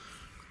 Right.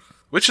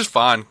 Which is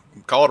fine.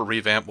 Call it a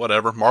revamp,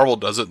 whatever. Marvel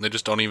does it and they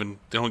just don't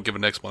give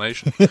an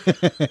explanation.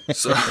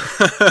 So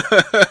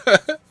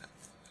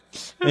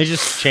They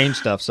just change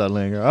stuff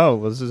suddenly and go, oh,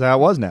 well, this is how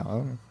it was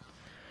now.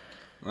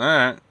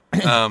 Alright.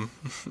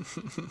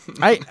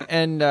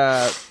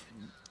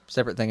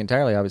 Separate thing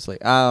entirely, obviously.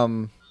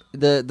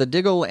 The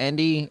Diggle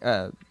Andy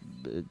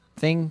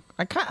thing,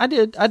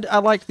 I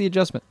liked the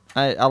adjustment.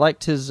 I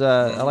liked his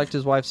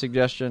wife's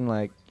suggestion.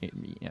 Like,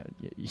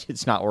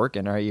 it's not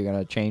working. Are you going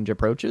to change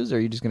approaches, or are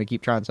you just going to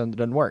keep trying something that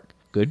doesn't work?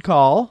 Good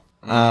call.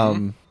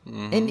 And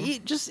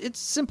it's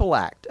simple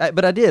act.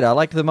 But I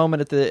liked the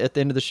moment at the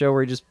end of the show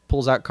where he just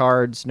pulls out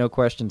cards, no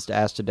questions to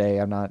ask today.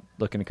 I'm not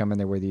looking to come in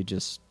there where you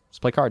just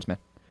play cards, man.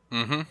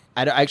 Mm-hmm.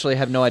 I actually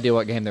have no idea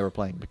what game they were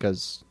playing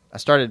because I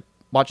started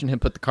watching him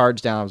put the cards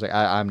down. I was like,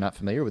 I'm not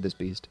familiar with this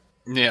beast.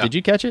 Yeah. Did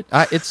you catch it?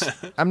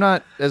 I'm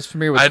not as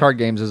familiar with card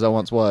games as I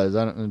once was.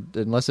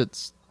 Unless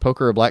it's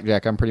poker or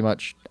blackjack, I'm pretty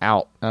much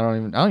out. I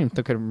don't even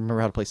think I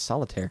remember how to play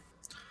solitaire.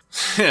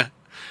 Yeah.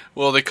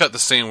 Well, they cut the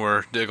scene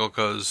where Diggle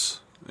goes,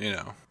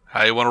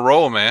 how you want to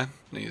roll, man?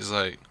 And he's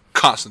like,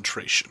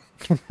 concentration.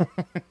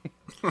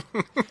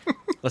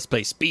 Let's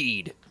play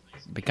speed.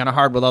 It'd be kind of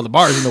hard with all the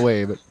bars in the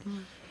way, but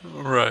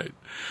right.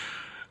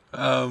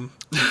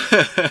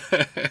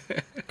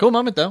 Cool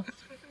moment though.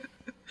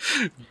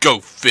 Go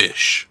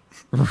fish.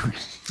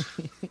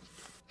 It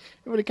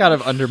would have kind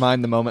of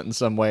undermined the moment in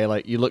some way.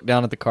 Like, you look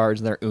down at the cards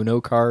and they're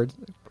Uno cards.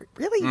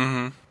 Really?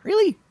 Mm-hmm.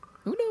 Really?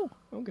 Uno?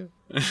 Okay.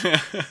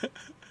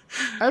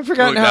 I've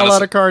forgotten how a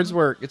lot of cards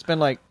work. It's been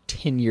like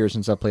 10 years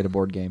since I played a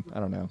board game. I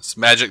don't know. It's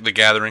Magic the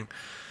Gathering.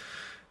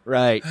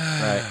 Right.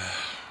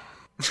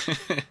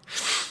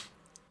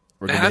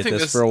 We're going to get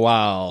this for a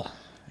while,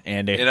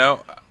 Andy.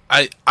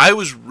 I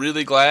was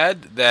really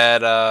glad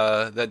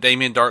that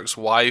Damien Darhk's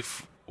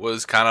wife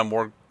was kind of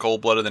more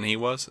cold-blooded than he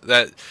was.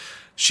 That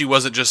she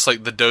wasn't just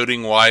like the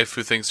doting wife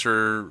who thinks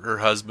her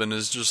husband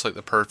is just like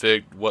the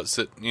perfect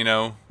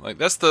like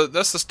that's the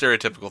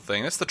stereotypical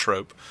thing. That's the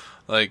trope.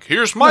 Like,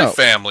 here's my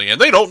family and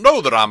they don't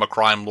know that I'm a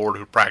crime lord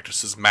who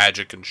practices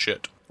magic and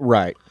shit.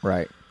 Right.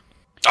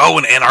 Oh,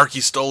 and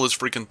Anarky stole his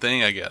freaking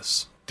thing, I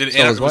guess.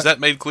 Was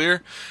that made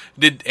clear?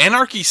 Did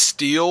Anarky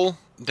steal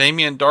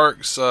Damien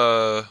Darhk's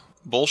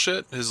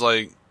bullshit? His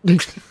like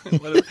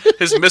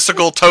his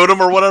mystical totem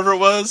or whatever it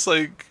was,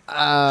 like,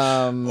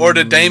 or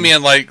did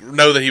Damien like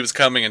know that he was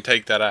coming and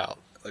take that out,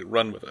 like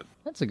run with it?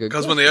 That's a good.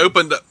 Because when they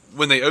opened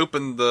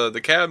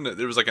the cabinet,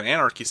 there was like an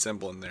Anarky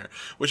symbol in there,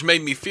 which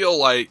made me feel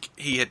like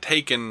he had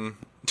taken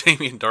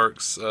Damien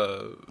Darhk's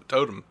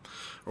totem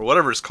or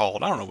whatever it's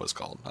called. I don't know what it's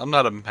called. I'm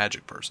not a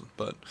magic person,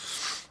 but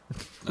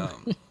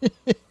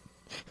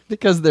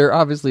because there are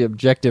obviously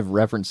objective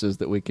references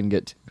that we can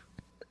get to.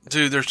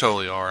 Dude, there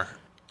totally are.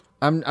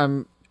 I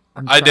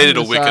dated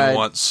a Wiccan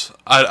once.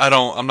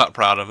 I'm not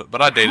proud of it,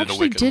 but I dated a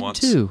Wiccan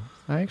once.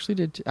 I actually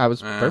did too. I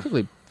was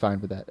perfectly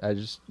fine with that. I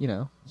just,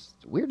 it's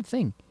a weird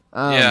thing.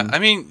 Yeah, I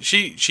mean,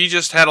 she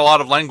just had a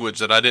lot of language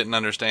that I didn't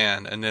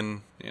understand, and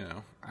then, I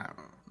don't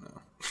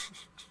know.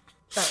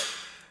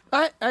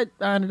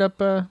 I ended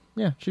up,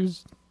 she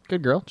was a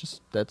good girl.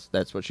 Just,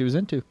 that's what she was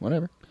into.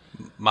 Whatever.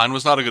 Mine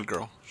was not a good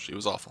girl. She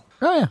was awful.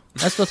 Oh, yeah.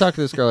 I still talk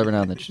to this girl every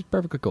now and then. She's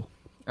perfectly cool.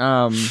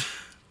 One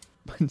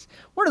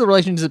of the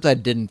relationships I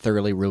didn't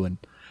thoroughly ruin.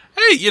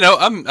 Hey,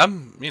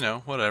 I'm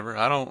whatever.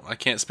 I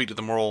can't speak to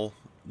the moral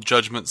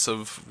judgments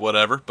of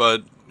whatever,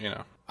 but,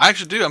 I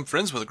actually do. I'm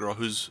friends with a girl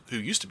who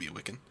used to be a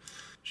Wiccan.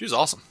 She was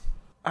awesome.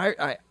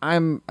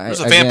 There's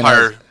a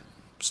vampire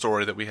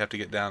story that we have to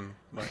get down.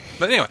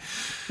 But anyway.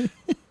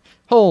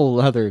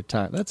 Whole other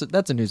time.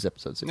 That's a news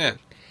episode. Yeah.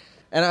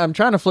 And I'm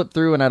trying to flip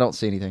through and I don't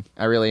see anything.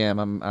 I really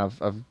am.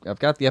 I've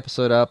got the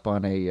episode up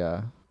on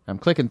I'm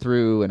clicking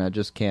through and I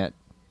just can't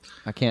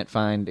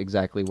find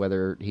exactly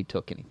whether he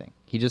took anything.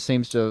 He just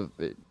seems to.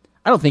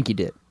 I don't think he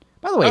did.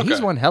 By the way,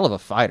 he's one hell of a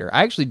fighter.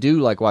 I actually do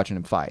like watching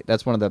him fight.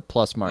 That's one of the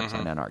plus marks in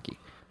Anarky.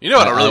 You know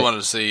what I really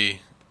wanted to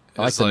see?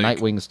 I like the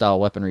Nightwing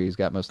style weaponry he's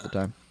got most of the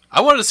time.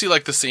 I wanted to see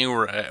like the scene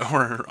where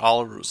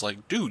Oliver was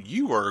like, "Dude,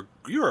 you're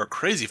a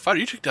crazy fighter.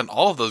 You took down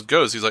all of those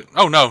ghosts." He's like,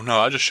 "Oh no,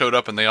 I just showed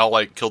up and they all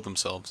like killed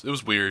themselves." It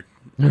was weird.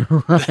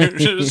 Right.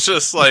 It was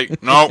just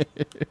like, no.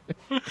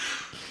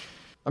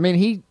 I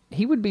mean,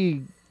 he would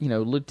be,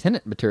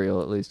 lieutenant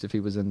material at least if he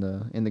was in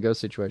the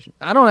ghost situation.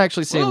 I don't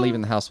actually see him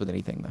leaving the house with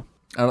anything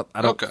though.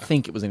 I don't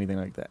think it was anything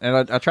like that.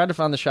 And I tried to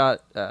find the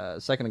shot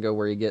a second ago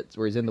where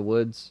he's in the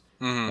woods,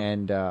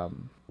 and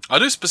I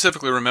do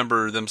specifically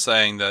remember them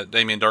saying that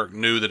Damien Darhk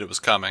knew that it was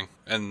coming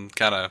and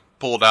kind of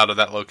pulled out of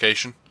that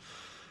location.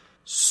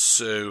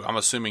 So I'm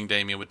assuming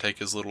Damien would take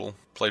his little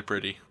play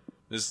pretty,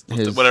 his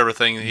whatever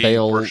thing he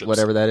bail, worships,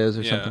 whatever that is,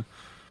 or something.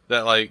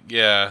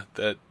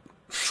 That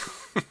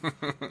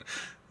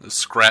the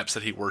scraps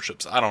that he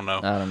worships. I don't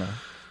know.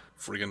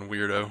 Friggin'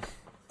 weirdo.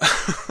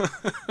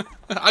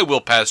 I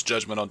will pass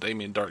judgment on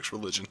Damien Darhk's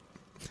religion.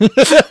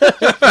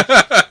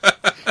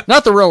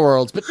 Not the real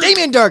world's, but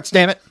Damien Darhk's,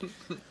 damn it.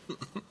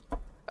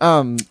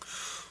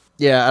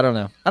 Yeah, I don't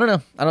know.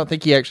 I don't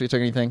think he actually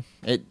took anything.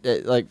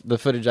 It like the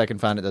footage I can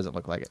find, it doesn't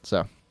look like it.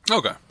 So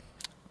okay,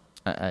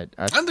 I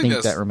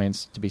think that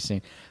remains to be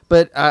seen.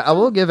 But I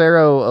will give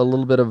Arrow a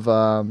little bit of.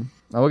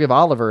 I will give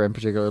Oliver in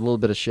particular a little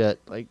bit of shit.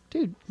 Like,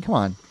 dude, come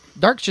on.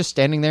 Dark's just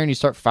standing there, and you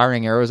start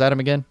firing arrows at him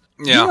again.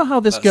 Yeah, you know how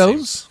this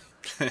goes.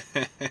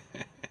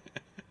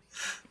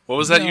 What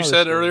was that you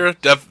said earlier?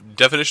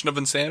 Definition of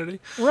insanity,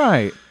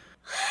 right?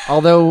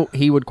 Although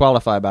he would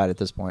qualify by it at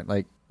this point,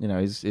 like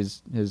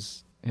his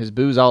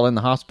boo's all in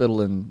the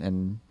hospital,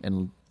 and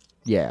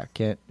yeah,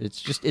 can't.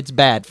 It's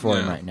bad for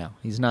him right now.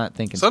 He's not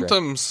thinking.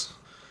 Sometimes,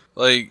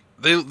 like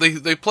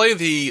they play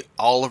the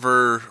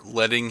Oliver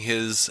letting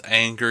his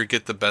anger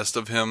get the best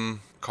of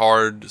him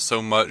card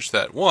so much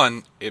that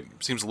one, it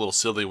seems a little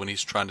silly when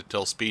he's trying to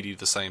tell Speedy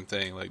the same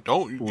thing, like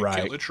you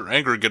can't let your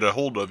anger get a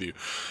hold of you.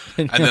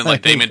 And then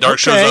like Damien Darhk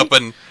shows up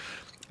and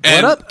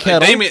what up,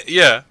 Kettle? Damien,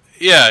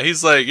 yeah,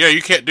 he's like, yeah,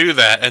 you can't do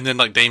that. And then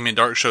like Damien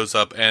Darhk shows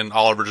up and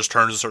Oliver just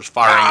turns and starts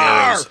firing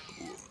arrows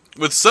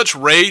with such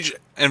rage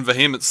and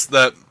vehemence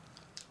that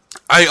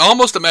I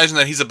almost imagine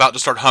that he's about to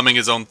start humming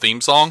his own theme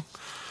song.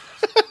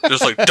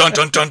 Just like dun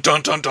dun dun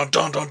dun dun dun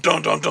dun dun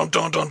dun dun dun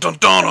dun dun dun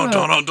dun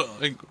dun dun.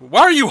 Like,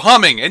 why are you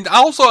humming? And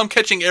also, I'm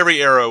catching every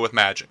arrow with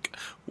magic.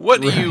 What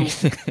do you?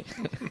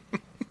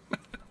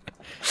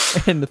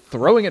 And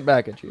throwing it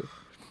back at you.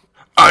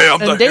 I am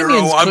the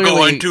hero. I'm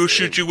going to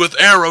shoot you with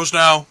arrows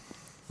now.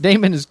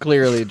 Damon is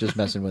clearly just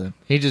messing with him.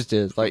 He just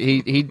is. Like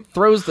he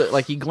throws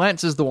he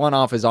glances the one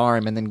off his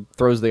arm and then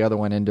throws the other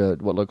one into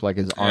what looked like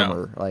his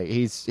armor. Like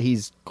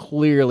he's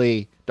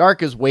clearly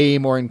Darhk is way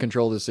more in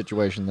control of this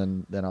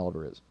situation than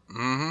Oliver is.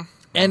 Mm-hmm.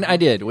 And I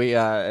did. We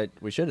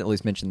should at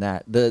least mention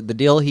that the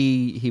deal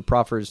he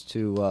proffers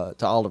to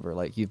Oliver,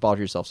 like, you've bought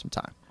yourself some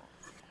time.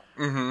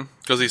 Mm-hmm.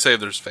 Because he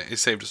saved his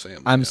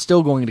family. I'm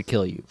still going to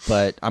kill you,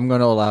 but I'm going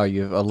to allow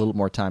you a little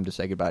more time to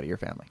say goodbye to your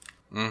family.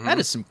 Mm-hmm. That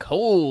is some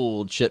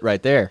cold shit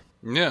right there.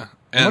 Yeah.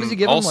 And what does he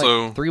give him,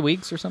 like 3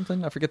 weeks or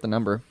something? I forget the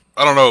number.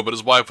 I don't know, but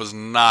his wife was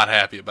not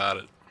happy about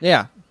it.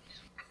 Yeah.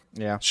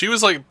 She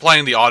was like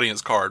playing the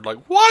audience card, like,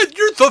 "Why?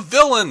 You're the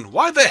villain.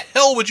 Why the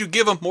hell would you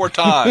give him more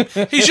time?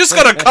 He's just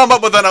going to come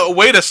up with a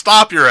way to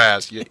stop your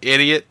ass, you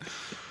idiot."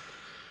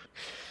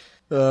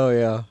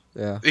 Oh,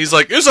 yeah. He's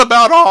like, "It's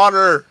about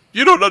honor.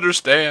 You don't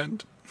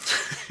understand."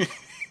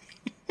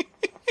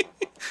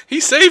 He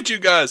saved you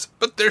guys,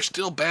 but they're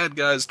still bad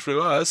guys to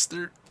us.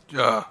 They're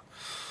you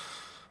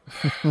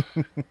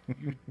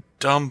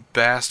dumb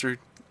bastard.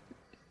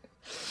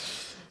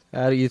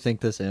 How do you think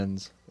this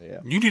ends? Yeah.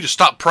 You need to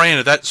stop praying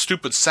to that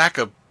stupid sack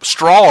of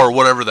straw or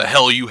whatever the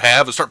hell you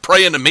have and start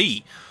praying to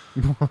me.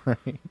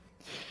 Right.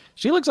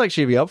 She looks like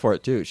she'd be up for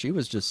it, too. She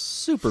was just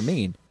super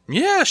mean.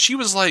 Yeah, she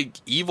was like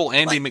evil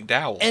Andy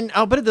McDowell. And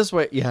I'll put it this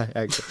way. Yeah,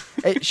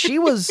 actually. She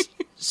was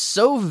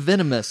so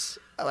venomous,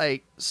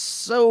 like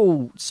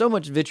so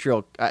much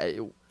vitriol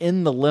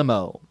in the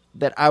limo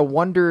that I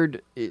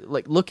wondered,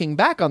 like looking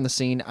back on the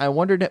scene, I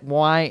wondered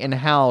why and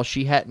how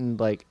she hadn't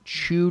like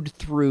chewed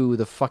through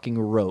the fucking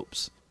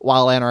ropes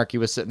while Anarky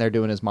was sitting there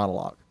doing his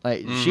monologue.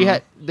 Like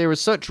there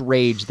was such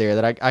rage there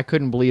that I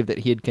couldn't believe that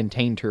he had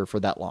contained her for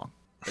that long.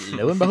 But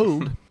lo and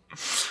behold.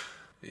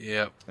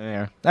 Yep.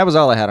 Yeah. That was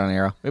all I had on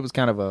Arrow. It was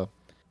kind of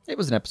it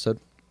was an episode.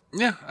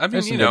 Yeah, I mean,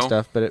 there's some good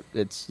stuff, but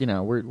it's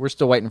we're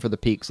still waiting for the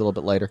peaks a little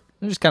bit later.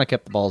 They just kind of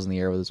kept the balls in the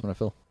air with this one, I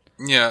feel.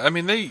 Yeah, I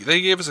mean, they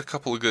gave us a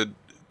couple of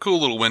cool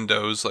little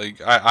windows.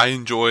 Like I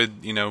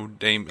enjoyed,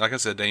 like I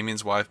said,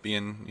 Damien's wife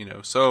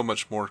being, so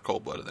much more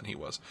cold blooded than he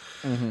was,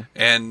 or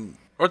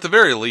at the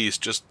very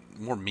least, just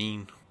more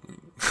mean.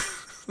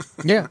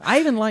 Yeah, I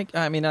even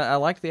I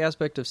like the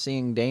aspect of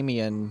seeing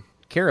Damien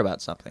care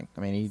about something.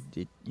 I mean,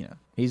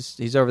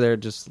 he's over there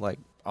just like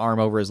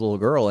arm over his little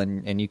girl,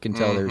 and you can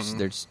tell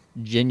there's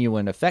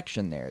genuine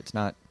affection there. It's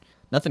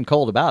nothing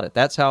cold about it.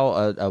 That's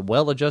how a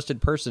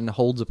well-adjusted person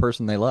holds a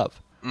person they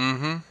love.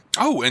 Mm-hmm.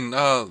 Oh,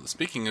 and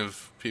speaking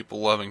of people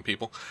loving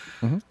people,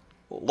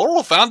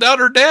 Laurel found out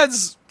her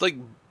dad's like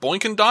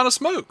boinking Donna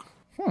Smoak.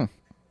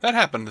 That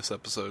happened this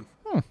episode.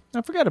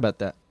 I forgot about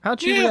that.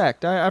 How'd she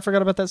react? I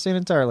forgot about that scene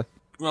entirely.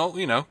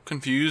 well,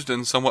 confused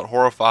and somewhat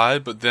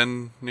horrified, but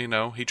then,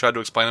 he tried to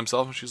explain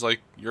himself, and she's like,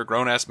 you're a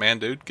grown-ass man,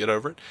 dude. Get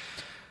over it.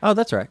 Oh,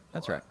 that's right.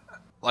 That's right.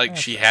 Like,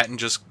 she hadn't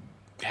just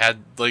had,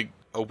 like,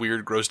 a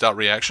weird, grossed-out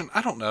reaction.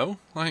 I don't know.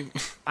 Like,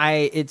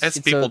 as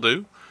people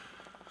do.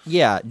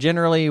 Yeah,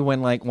 generally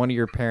when, like, one of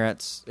your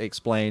parents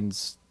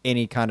explains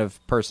any kind of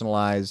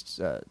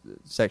personalized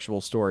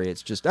sexual story,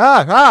 it's just,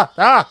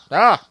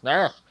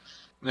 Yeah.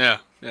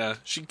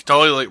 She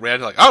totally, like,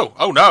 reacted like,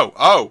 oh, no,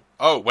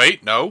 oh,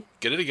 wait, no,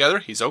 get it together.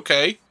 He's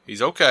okay.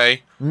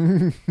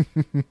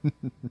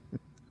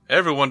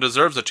 Everyone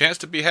deserves a chance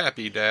to be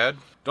happy, Dad.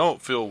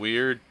 Don't feel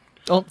weird.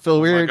 Don't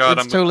feel weird. God,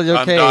 it's totally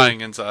okay. I'm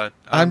dying inside.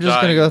 I'm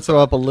just going to go throw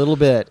up a little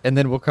bit, and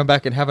then we'll come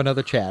back and have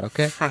another chat,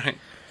 okay?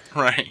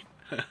 Right.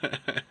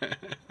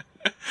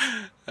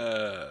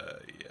 Yeah.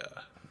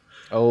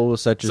 Oh,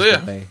 such is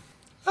the way.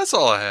 That's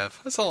all I have.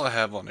 That's all I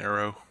have on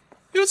Arrow.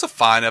 It was a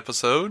fine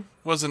episode.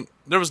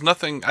 There was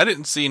nothing. I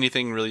didn't see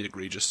anything really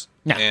egregious.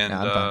 No,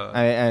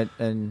 I'm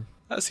fine.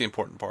 That's the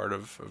important part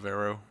of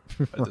Arrow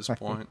at this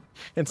point.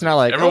 It's not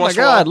like, oh my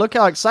God, look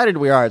how excited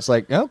we are. It's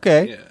like,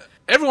 okay. Yeah.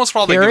 Every once in a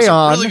while they give us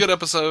a really good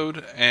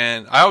episode,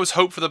 and I always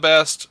hope for the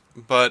best,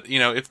 but,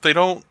 if they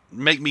don't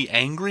make me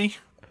angry,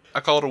 I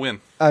call it a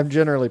win. I'm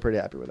generally pretty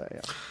happy with that,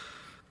 yeah.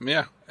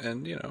 Yeah,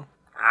 and,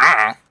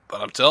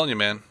 but I'm telling you,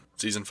 man,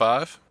 Season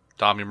 5,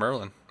 Tommy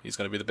Merlin, he's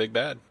going to be the big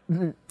bad.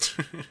 Even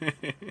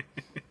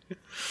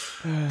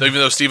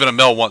though Stephen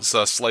Amell wants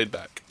Slade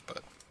back.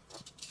 But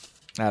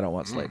I don't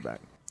want Slade back.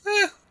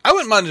 I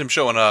wouldn't mind him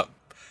showing up.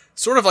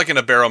 Sort of like in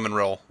a Barrowman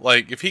role.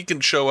 Like, if he can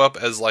show up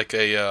as, like,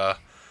 a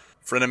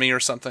frenemy or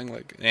something,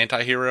 like an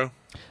anti-hero.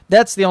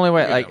 That's the only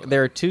way. Like,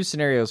 there are two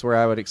scenarios where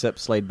I would accept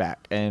Slade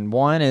back. And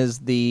one is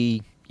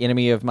the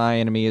enemy of my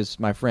enemy is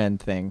my friend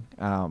thing,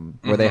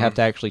 where they have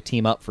to actually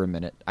team up for a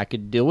minute. I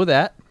could deal with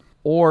that.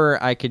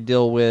 Or I could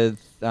deal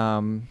with,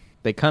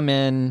 they come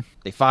in,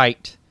 they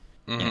fight,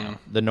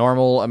 the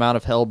normal amount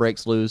of hell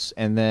breaks loose,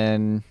 and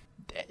then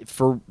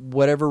for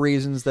whatever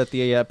reasons that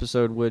the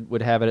episode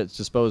would have at its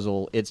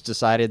disposal, it's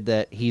decided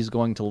that he's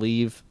going to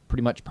leave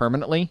pretty much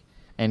permanently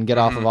and get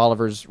off of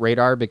Oliver's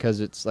radar because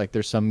it's like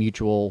there's some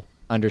mutual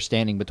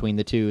understanding between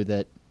the two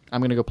that I'm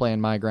going to go play in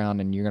my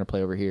ground and you're going to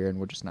play over here, and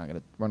we're not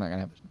going to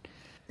have it.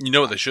 You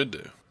know what they should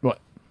do? What?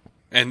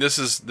 And this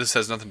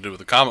has nothing to do with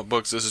the comic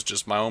books. This is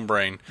just my own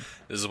brain.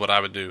 This is what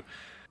I would do.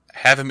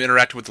 Have him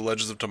interact with the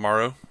Legends of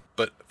Tomorrow,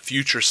 but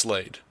future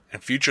Slade.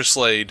 And future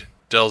Slade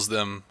tells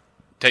them,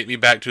 take me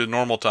back to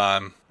normal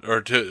time,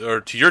 or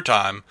to your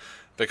time,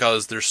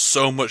 because there's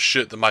so much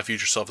shit that my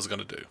future self is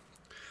going to do.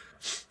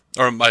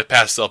 Or my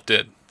past self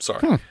did.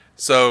 Sorry.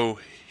 So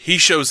he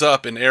shows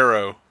up in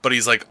Arrow, but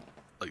he's like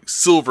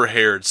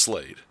silver-haired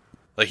Slade.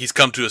 Like, he's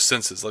come to his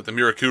senses. Like, the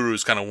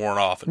Mirakuru's kind of worn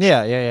off.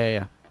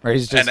 Yeah. Or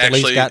he's just at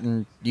least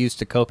gotten used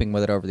to coping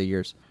with it over the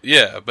years.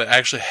 Yeah, but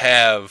actually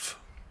have...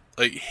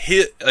 Like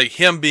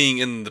him being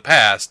in the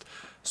past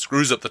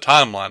screws up the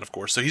timeline, of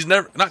course. So he's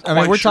not quite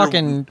sure. I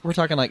mean, we're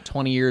talking like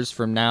 20 years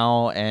from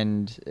now,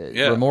 and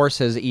remorse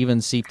has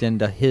even seeped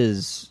into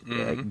his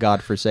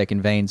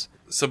godforsaken veins.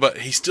 So, but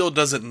he still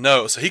doesn't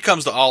know. So he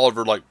comes to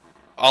Oliver like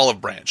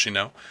Olive Branch,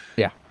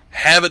 Yeah.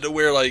 Have it to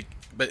where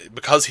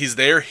because he's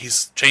there,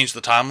 he's changed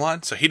the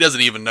timeline. So he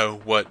doesn't even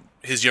know what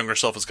his younger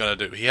self is going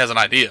to do. He has an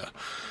idea.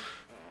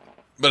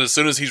 But as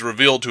soon as he's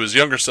revealed to his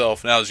younger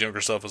self, now his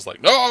younger self is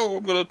like, no,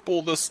 I'm going to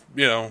pull this,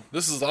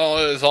 this is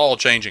all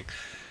changing.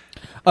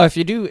 Oh, if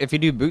you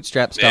do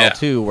bootstrap style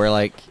too, where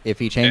like if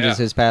he changes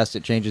his past,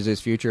 it changes his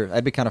future.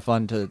 That'd be kind of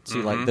fun to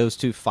see like those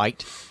two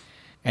fight,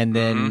 and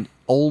then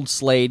old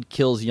Slade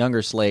kills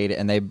younger Slade,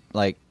 and they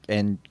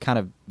and kind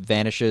of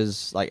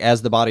vanishes. Like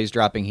as the body's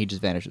dropping, he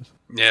just vanishes.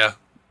 Yeah,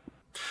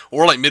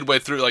 or like midway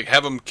through, like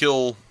have him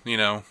kill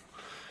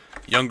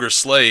younger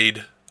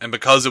Slade. And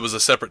because it was a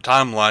separate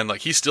timeline,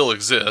 like, he still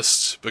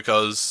exists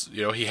because,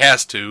 he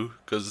has to,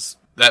 because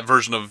that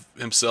version of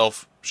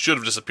himself should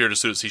have disappeared as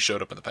soon as he showed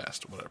up in the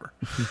past, or whatever.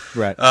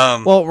 Right.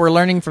 Well, we're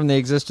learning from the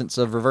existence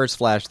of Reverse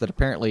Flash that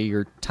apparently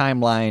your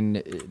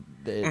timeline,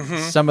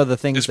 some of the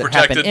things that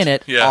happen in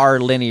it are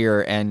linear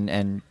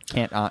and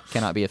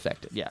cannot be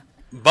affected. Yeah.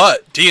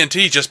 But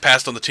TNT just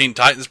passed on the Teen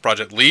Titans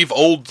project. Leave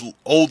old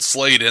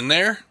Slade in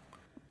there,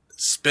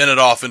 spin it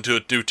off into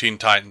a new Teen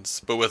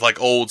Titans, but with, like,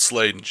 old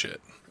Slade and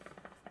shit.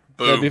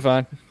 Boom. That'd be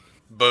fine.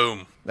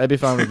 Boom. That'd be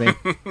fine with me.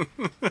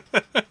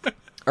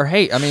 Or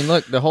hey, I mean,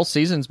 look, the whole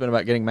season's been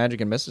about getting magic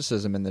and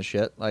mysticism in this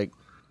shit. Like,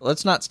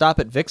 let's not stop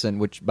at Vixen,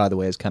 which, by the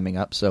way, is coming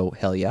up, so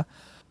hell yeah.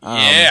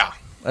 Yeah.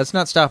 Let's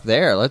not stop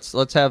there. Let's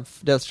have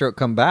Deathstroke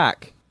come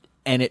back,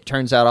 and it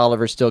turns out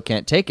Oliver still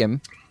can't take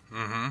him,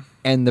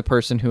 and the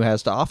person who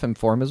has to off him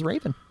for him is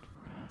Raven.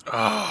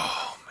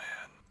 Oh,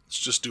 man. Let's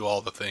just do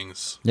all the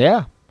things.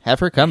 Yeah. Have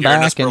her come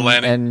back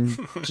and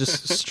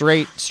just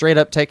straight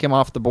up take him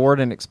off the board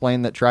and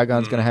explain that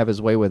Trigon's going to have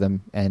his way with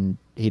him, and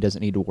he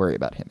doesn't need to worry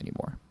about him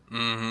anymore.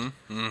 Man.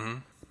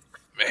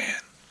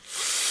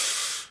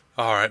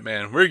 All right,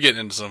 man. We're getting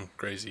into some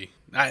crazy...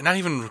 Not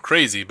even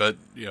crazy, but,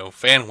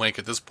 fan wank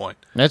at this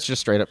point. That's just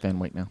straight up fan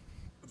wank now.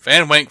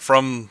 Fan wank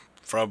from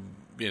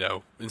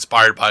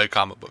inspired by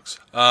comic books.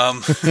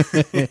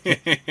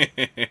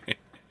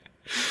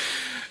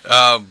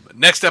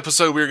 Next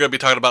episode, we're going to be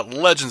talking about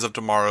Legends of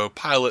Tomorrow,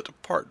 Pilot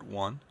Part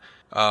 1.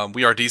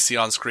 We are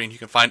DC On Screen. You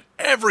can find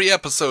every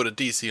episode at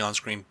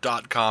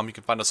dconscreen.com. You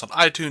can find us on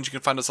iTunes. You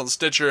can find us on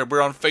Stitcher.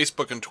 We're on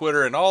Facebook and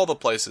Twitter and all the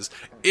places.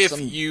 If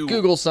you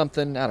Google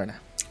something, I don't know.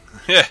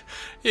 Yeah,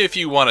 if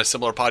you want a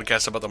similar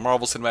podcast about the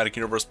Marvel Cinematic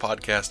Universe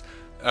podcast,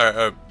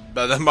 about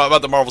the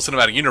Marvel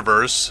Cinematic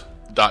Universe, ...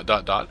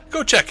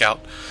 go check out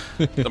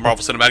the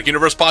Marvel Cinematic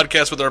Universe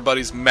podcast with our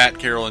buddies Matt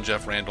Carroll and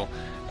Jeff Randall.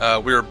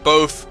 We are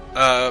both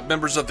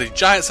members of the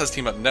Giant Size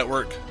Team Up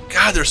Network.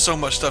 God, there's so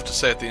much stuff to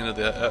say at the end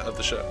of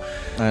the show.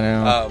 I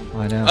know.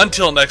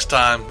 Until next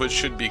time, which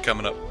should be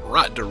coming up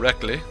right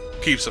directly,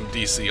 keep some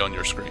DC on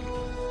your screen.